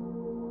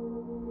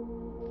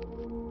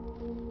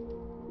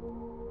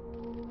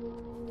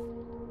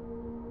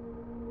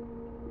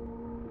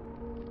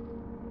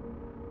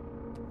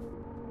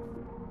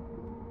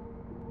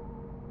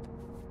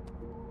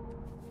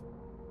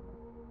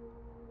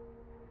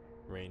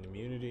 Rain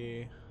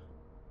immunity.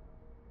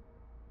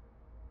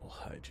 Well,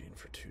 hygiene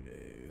for 2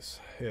 days.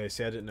 Yeah,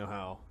 see, I didn't know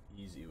how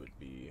easy it would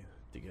be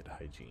to get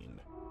hygiene.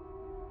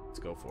 Let's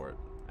go for it.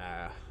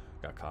 Ah.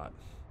 Got caught.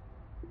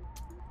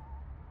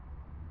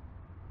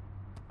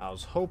 I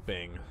was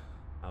hoping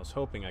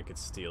I could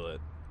steal it.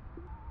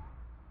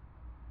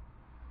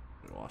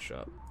 Wash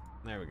up.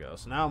 There we go.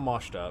 So now I'm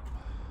washed up.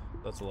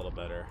 That's a little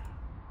better.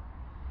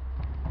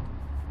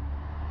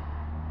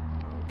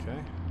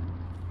 Okay.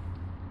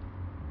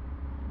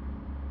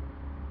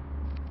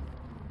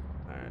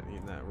 Alright,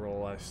 eating that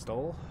roll I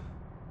stole.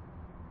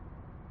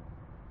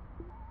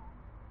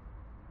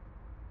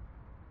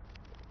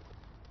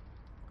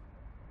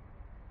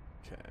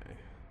 Okay.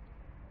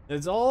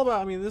 It's all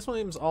about, I mean, this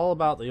one's all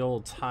about the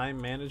old time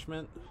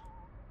management.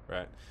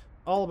 Right.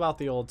 All about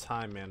the old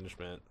time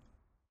management.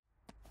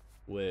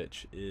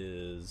 Which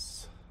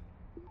is,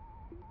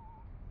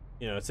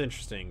 you know, it's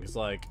interesting. Because,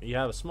 like, you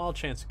have a small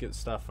chance to get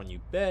stuff when you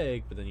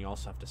beg, but then you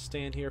also have to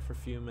stand here for a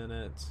few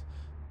minutes.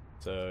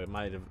 So it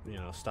might have, you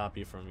know, stop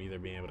you from either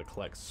being able to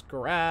collect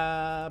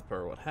scrap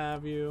or what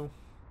have you.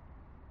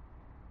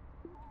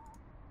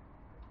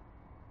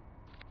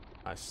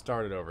 I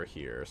started over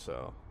here,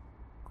 so...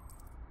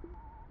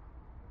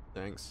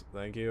 Thanks.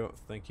 Thank you.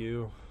 Thank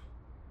you.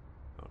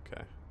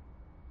 Okay.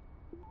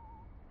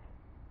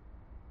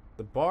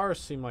 The bars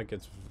seem like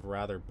it's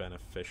rather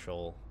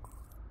beneficial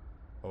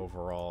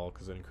overall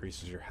because it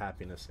increases your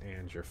happiness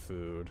and your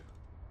food.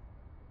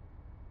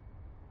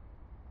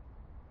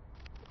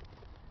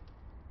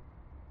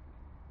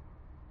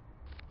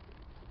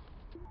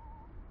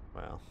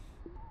 Well,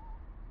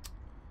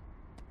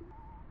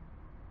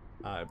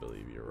 I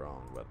believe you're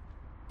wrong, but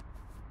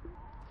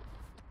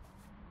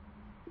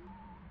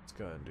let's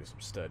go ahead and do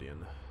some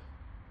studying.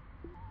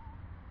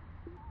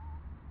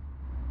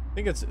 I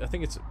think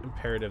it's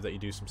imperative that you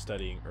do some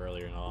studying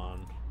earlier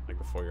on, like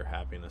before your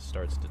happiness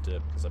starts to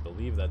dip, because I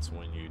believe that's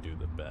when you do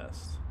the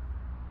best.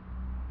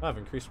 Oh, I've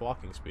increased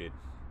walking speed.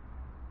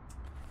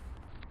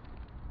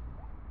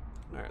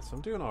 Alright, so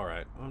I'm doing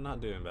alright. I'm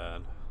not doing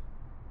bad.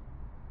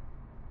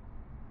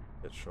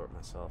 Bit short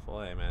myself.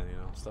 Well, hey man, you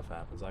know, stuff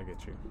happens. I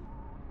get you.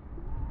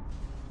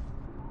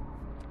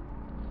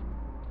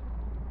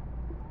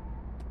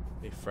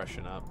 They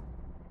freshen up.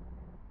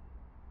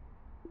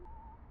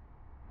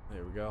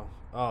 There we go.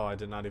 Oh, I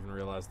did not even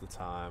realize the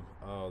time.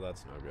 Oh,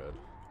 that's no good.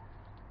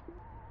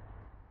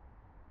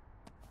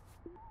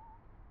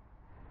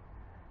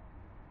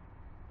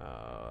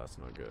 Oh, that's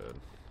no good.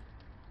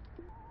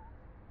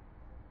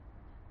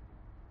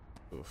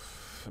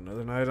 Oof,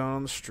 another night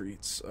on the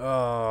streets.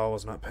 Oh, I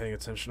was not paying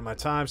attention to my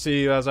time.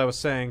 See, as I was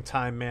saying,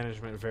 time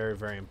management, very,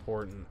 very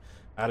important.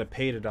 I'd have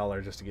paid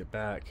 $1 just to get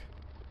back.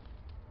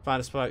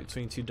 Find a spot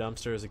between two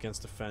dumpsters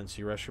against a fence.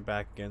 You rush your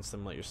back against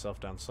them, let yourself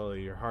down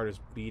slowly. Your heart is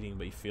beating,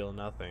 but you feel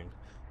nothing.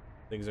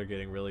 Things are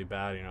getting really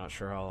bad. You're not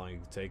sure how long you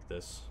can take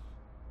this.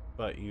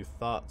 But your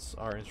thoughts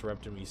are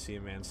interrupted when you see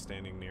a man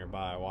standing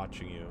nearby,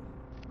 watching you.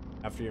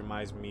 After your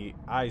eyes meet,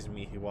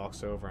 he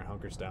walks over and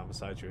hunkers down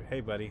beside you.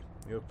 Hey, buddy,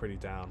 you look pretty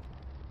down.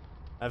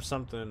 I have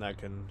something that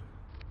can...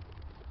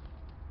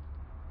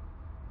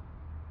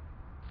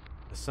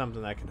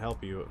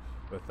 help you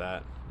with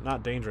that.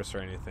 Not dangerous or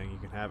anything. You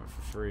can have it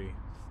for free.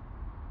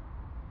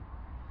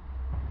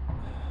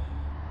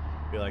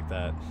 I feel like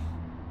that.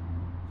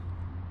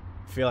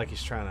 I feel like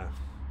he's trying to...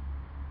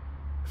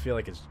 I feel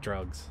like it's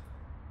drugs.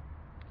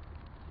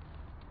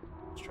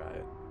 Let's try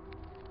it.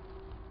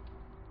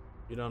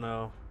 You don't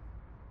know.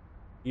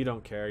 You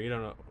don't care. You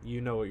don't know.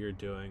 You know what you're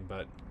doing,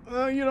 but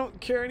you don't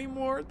care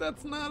anymore.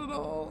 That's not at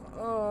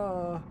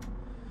all.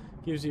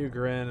 Gives you a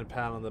grin and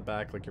pat on the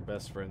back like your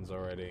best friends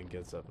already, and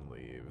gets up and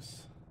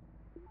leaves.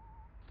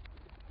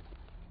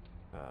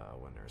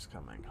 Winter's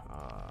coming.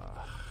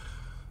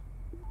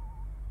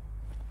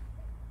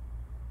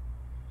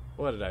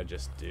 What did I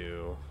just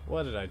do?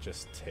 What did I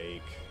just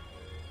take?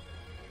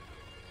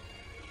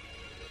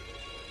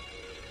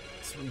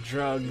 Some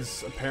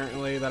drugs,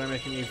 apparently, that are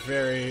making me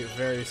very,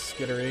 very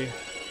skittery.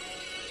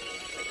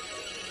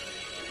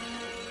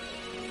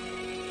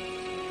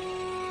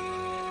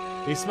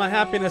 At least my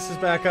happiness is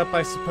back up,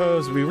 I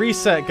suppose. We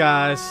reset,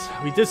 guys.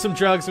 We did some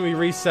drugs and we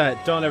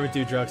reset. Don't ever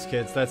do drugs,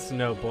 kids. That's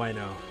no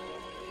bueno.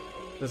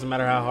 Doesn't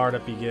matter how hard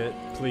up you get.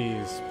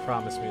 Please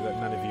promise me that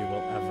none of you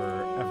will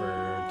ever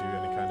do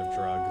any kind of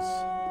drugs.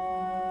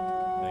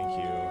 Thank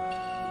you.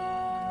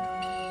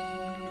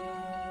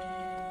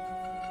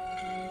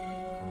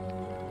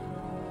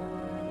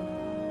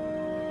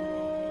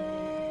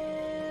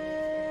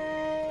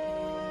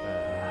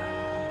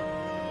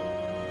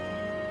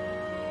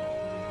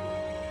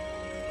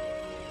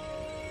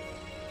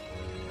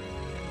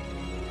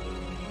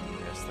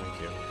 Yes,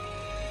 thank you.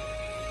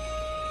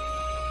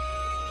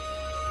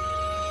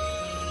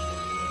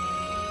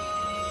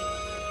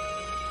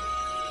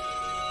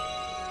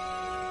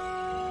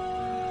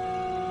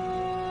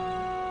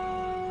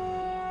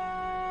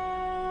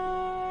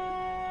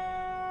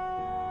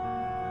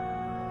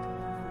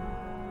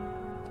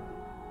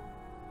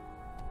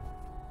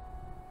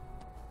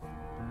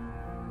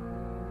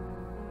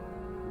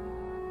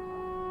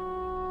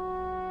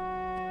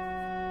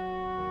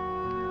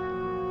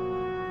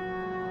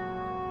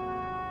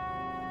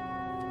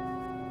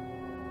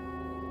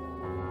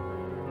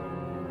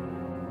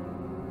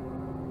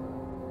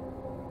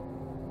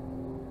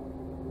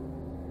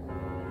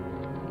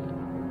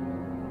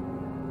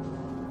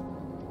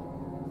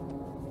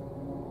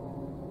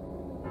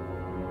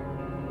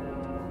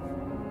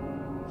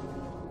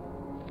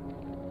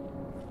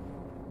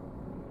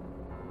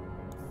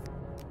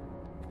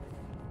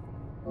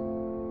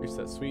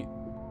 Reset sweet.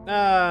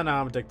 Ah, now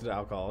I'm addicted to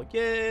alcohol.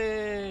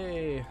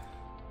 Yay!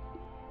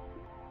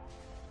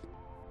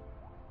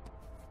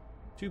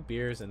 2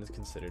 beers and it's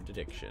considered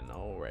addiction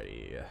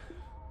already.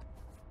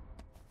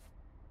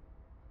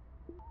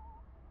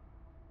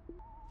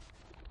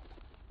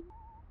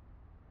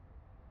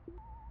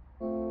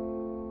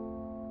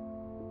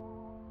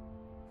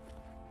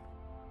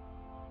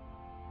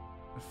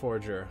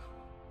 Forger.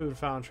 Food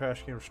found,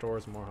 trash can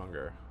restores more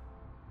hunger.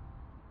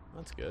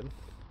 That's good.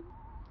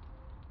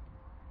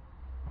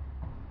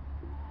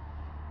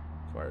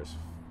 Requires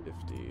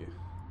 50.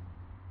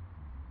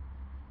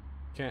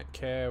 Can't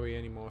carry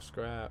any more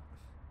scrap.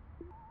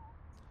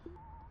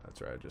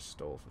 That's right, I just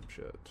stole some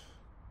shit.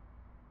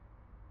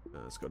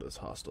 Let's go to this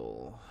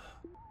hostel.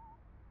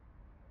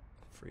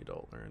 Free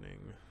adult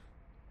learning.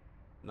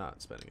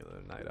 Not spending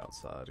another night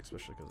outside,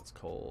 especially because it's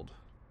cold.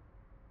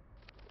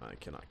 I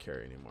cannot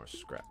carry any more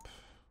scrap.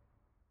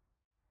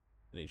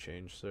 Any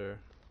change, sir?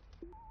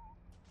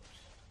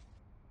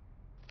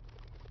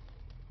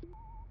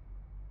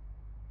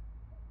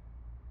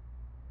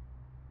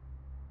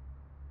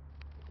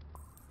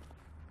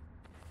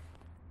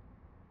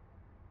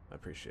 I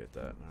appreciate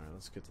that. Alright,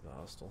 let's get to the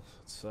hostel.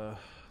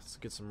 Let's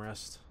get some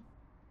rest.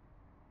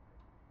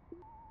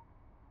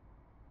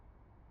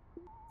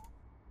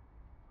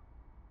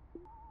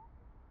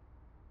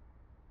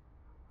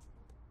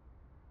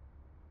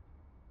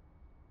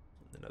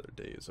 Another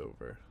day is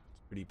over.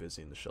 It's pretty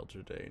busy in the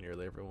shelter today.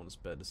 Nearly everyone's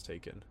bed is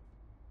taken.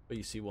 But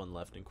you see one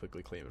left and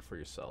quickly claim it for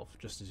yourself,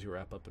 just as you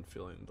wrap up and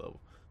feeling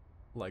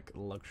like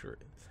luxury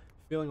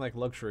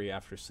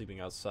after sleeping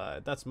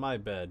outside. That's my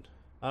bed.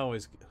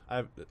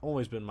 I've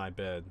always been my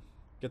bed.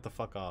 Get the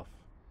fuck off.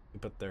 You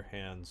put their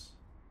hands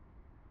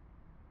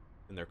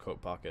in their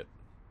coat pocket.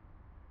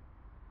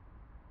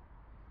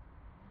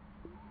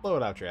 Blow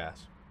it out your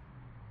ass.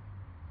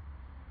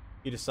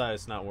 You decide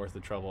it's not worth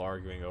the trouble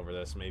arguing over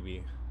this. Maybe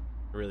it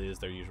really is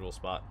their usual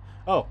spot.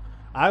 Oh,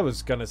 I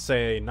was gonna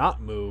say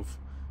not move.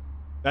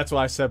 That's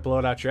why I said blow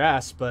it out your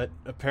ass, but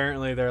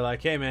apparently they're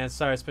like, hey man,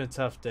 sorry it's been a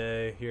tough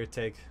day. Here,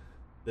 take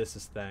this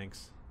as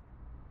thanks.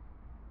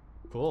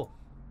 Cool.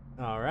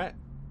 Alright.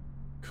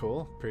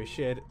 Cool.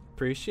 Appreciate it.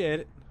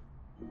 Appreciate it.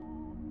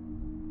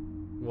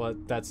 Well,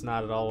 that's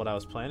not at all what I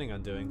was planning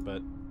on doing,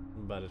 but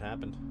it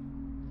happened.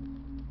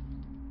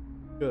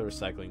 Go to the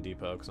recycling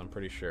depot, because I'm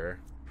pretty sure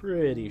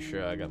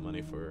I got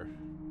money for...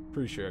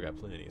 Pretty sure I got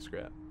plenty of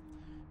scrap.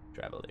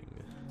 Traveling.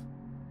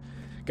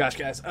 Gosh,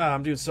 guys,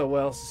 I'm doing so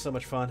well. This is so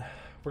much fun.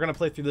 We're going to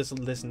play through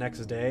this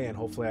next day, and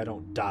hopefully I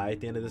don't die at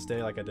the end of this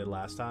day like I did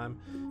last time.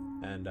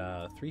 And,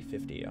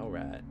 350.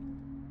 Alright.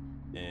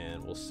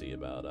 And we'll see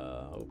about,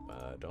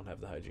 I don't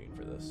have the hygiene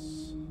for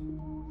this.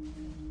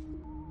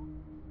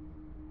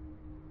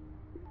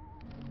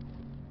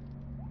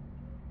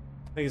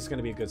 I think it's going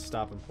to be a good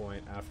stopping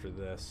point after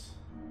this.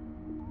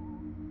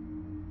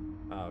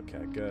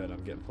 Okay, good.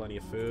 I'm getting plenty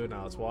of food.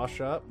 Now let's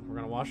wash up. We're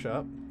going to wash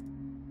up.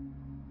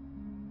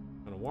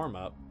 I'm going to warm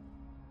up.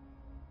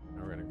 And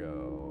we're going to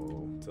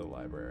go to the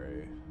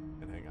library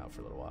and hang out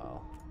for a little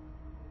while.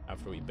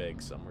 After we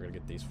bake some, we're going to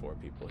get these 4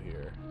 people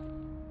here.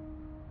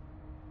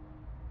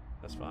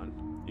 That's fine.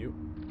 You.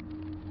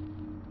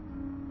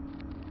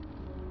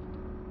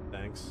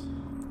 Thanks.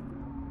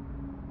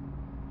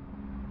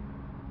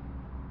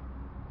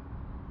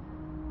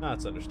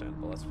 That's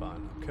understandable. That's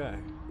fine. Okay.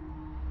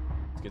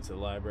 Let's get to the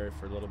library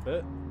for a little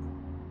bit.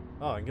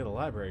 Oh, I can get a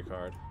library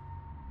card.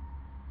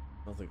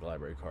 I don't think the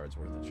library card's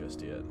worth it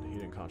just yet. He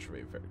didn't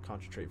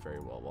concentrate very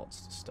well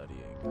whilst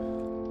studying.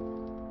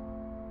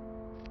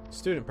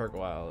 Student perk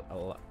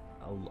while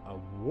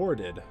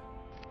awarded.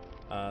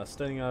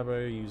 Studying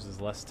library uses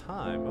less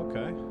time.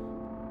 Okay.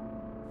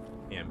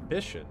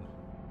 Ambition.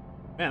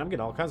 Man, I'm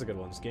getting all kinds of good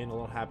ones. Gain a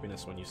little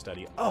happiness when you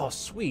study. Oh,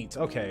 sweet.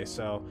 Okay,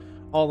 so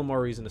all the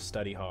more reason to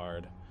study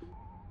hard.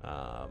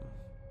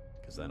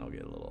 Because then I'll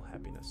get a little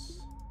happiness.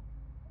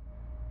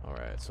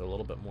 Alright, so a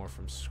little bit more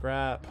from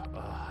scrap.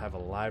 I have a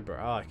library.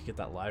 Oh, I can get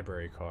that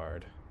library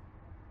card.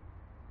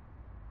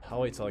 I'll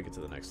wait till I get to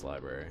the next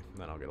library.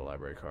 Then I'll get a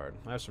library card.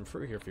 I have some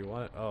fruit here if you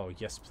want it. Oh,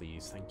 yes,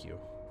 please. Thank you.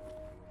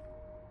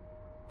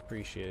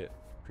 Appreciate it.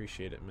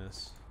 Appreciate it,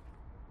 miss.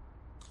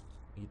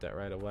 Eat that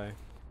right away.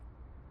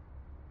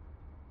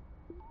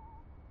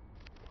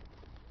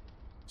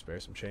 Spare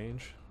some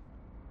change.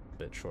 A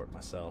bit short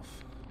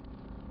myself.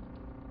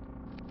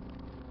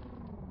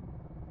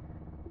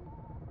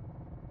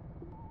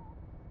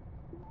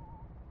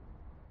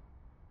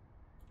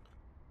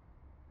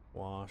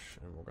 Wash,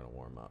 and we're gonna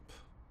warm up.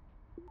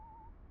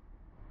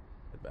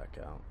 Head back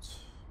out.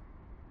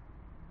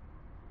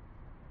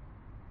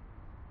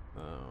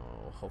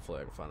 Oh,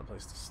 hopefully I can find a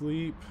place to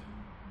sleep.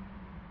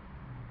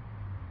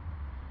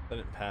 I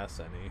didn't pass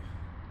any.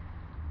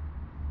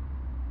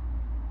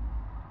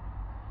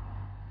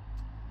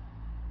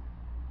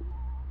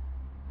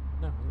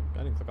 No, I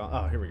didn't click on.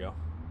 Oh, here we go.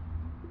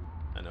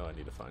 I know I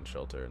need to find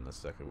shelter, and that's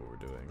exactly what we're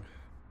doing.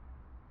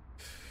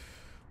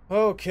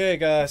 Okay,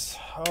 guys.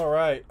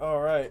 Alright,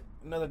 alright.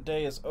 Another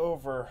day is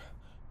over.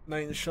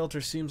 Night in the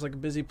shelter seems like a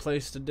busy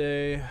place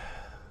today.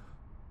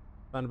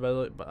 Find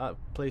a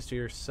place to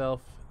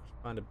yourself.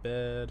 Find a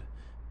bed.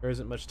 There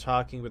isn't much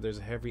talking, but there's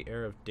a heavy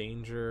air of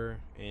danger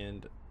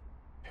and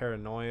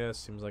paranoia.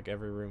 Seems like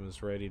every room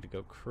is ready to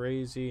go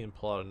crazy and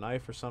pull out a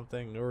knife or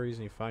something. No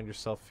reason you find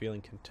yourself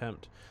feeling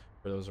contempt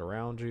for those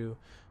around you.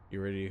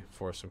 You're ready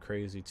for some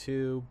crazy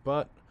too,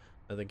 but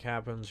nothing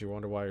happens. You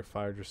wonder why you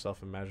fired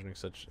yourself imagining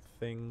such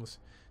things.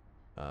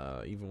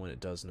 Even when it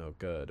does no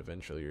good,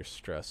 eventually your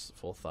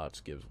stressful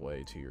thoughts gives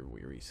way to your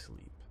weary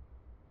sleep.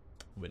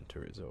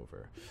 Winter is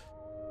over.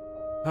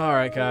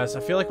 Alright guys, I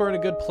feel like we're in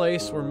a good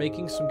place. We're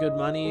making some good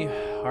money.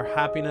 Our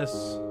happiness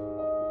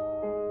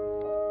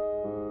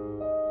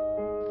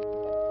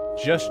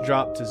just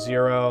dropped to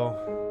 0.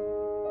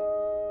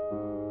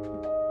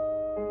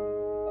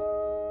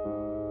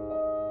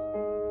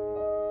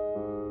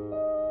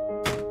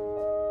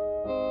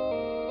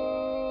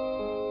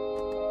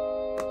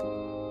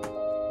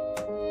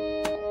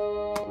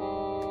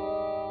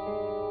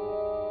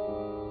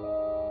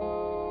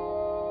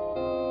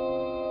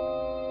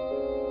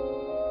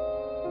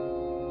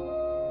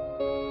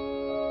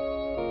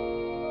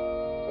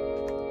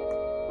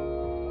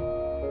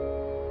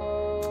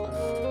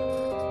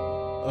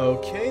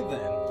 Okay, then.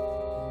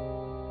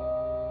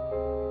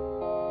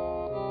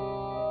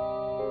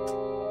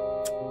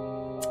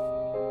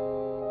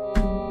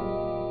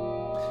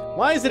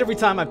 Why is it every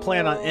time I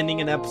plan on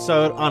ending an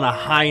episode on a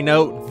high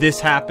note, this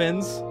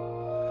happens?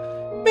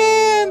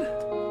 Man!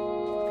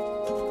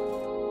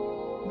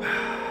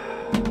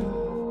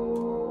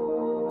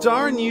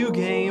 Darn you,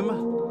 game.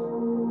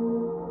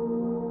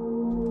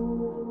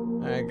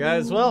 Alright,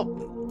 guys. Well,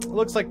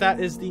 looks like that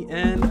is the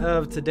end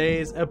of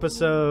today's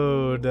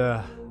episode.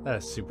 That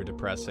is super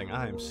depressing.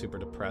 I am super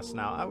depressed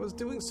now. I was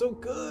doing so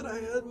good. I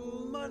had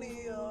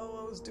money. Oh,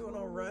 I was doing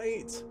all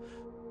right.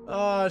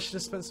 Oh, I should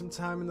have spent some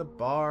time in the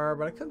bar,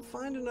 but I couldn't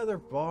find another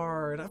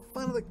bar, and I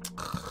finally...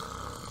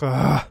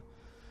 That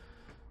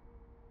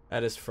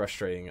is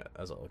frustrating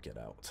as all get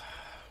out.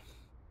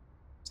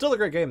 Still a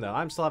great game, though.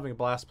 I'm still having a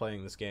blast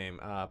playing this game.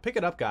 Pick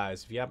it up,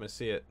 guys, if you happen to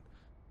see it.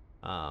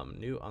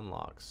 New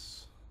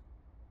unlocks.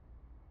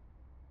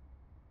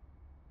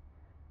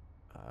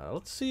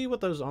 Let's see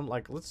what those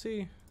let's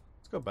see.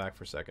 Let's go back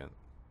for a second.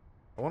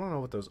 I want to know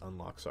what those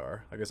unlocks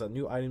are. I guess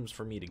new items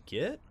for me to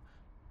get,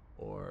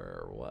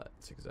 or what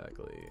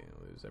exactly?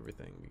 Lose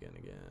everything, begin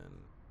again,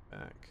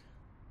 back.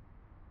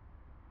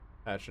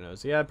 Patch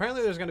notes. Yeah,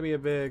 apparently there's going to be a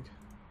big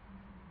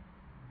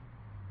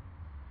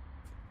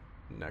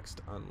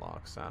next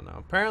unlocks. I don't know.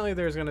 Apparently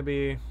there's going to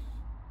be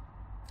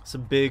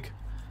some big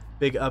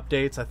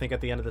updates. I think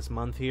at the end of this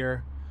month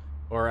here.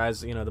 Or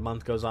as, you know, the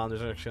month goes on,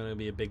 there's actually going to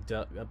be a big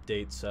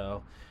update,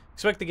 so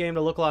expect the game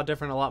to look a lot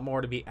different, a lot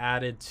more to be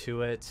added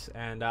to it,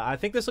 and I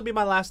think this will be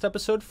my last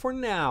episode for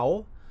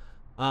now.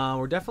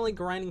 We're definitely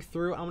grinding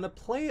through. I'm going to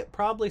play it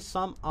probably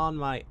some on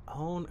my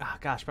own. Oh,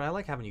 gosh, but I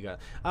like having you guys.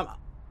 I'm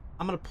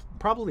going to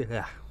probably...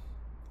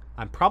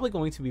 I'm probably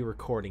going to be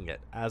recording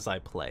it as I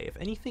play. If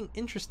anything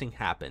interesting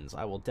happens,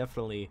 I will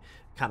definitely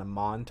kind of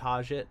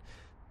montage it.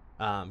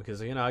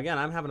 Because, you know, again,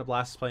 I'm having a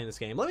blast playing this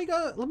game. Let me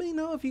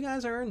know if you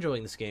guys are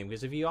enjoying this game,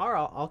 because if you are,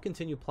 I'll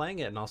continue playing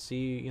it, and I'll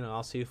see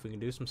if we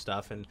can do some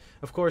stuff. And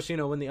of course, you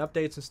know, when the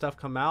updates and stuff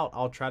come out,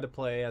 I'll try to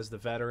play as the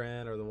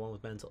veteran or the one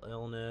with mental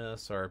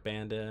illness or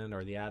abandoned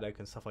or the addict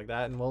and stuff like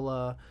that. And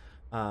we'll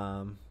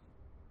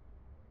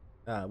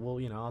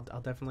you know,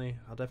 I'll definitely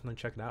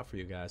check it out for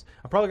you guys.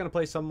 I'm probably gonna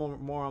play some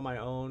more on my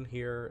own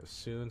here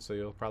soon, so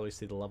you'll probably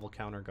see the level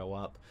counter go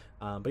up.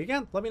 But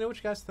again, let me know what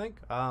you guys think.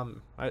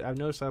 I've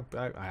noticed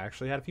I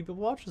actually had a few people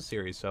watch the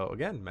series, so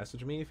again,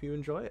 message me if you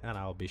enjoy it, and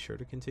I'll be sure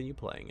to continue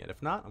playing it.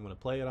 If not, I'm gonna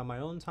play it on my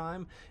own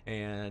time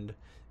and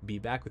be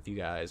back with you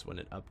guys when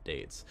it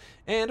updates.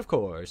 And of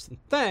course,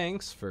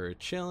 thanks for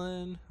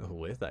chilling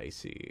with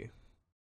Icy.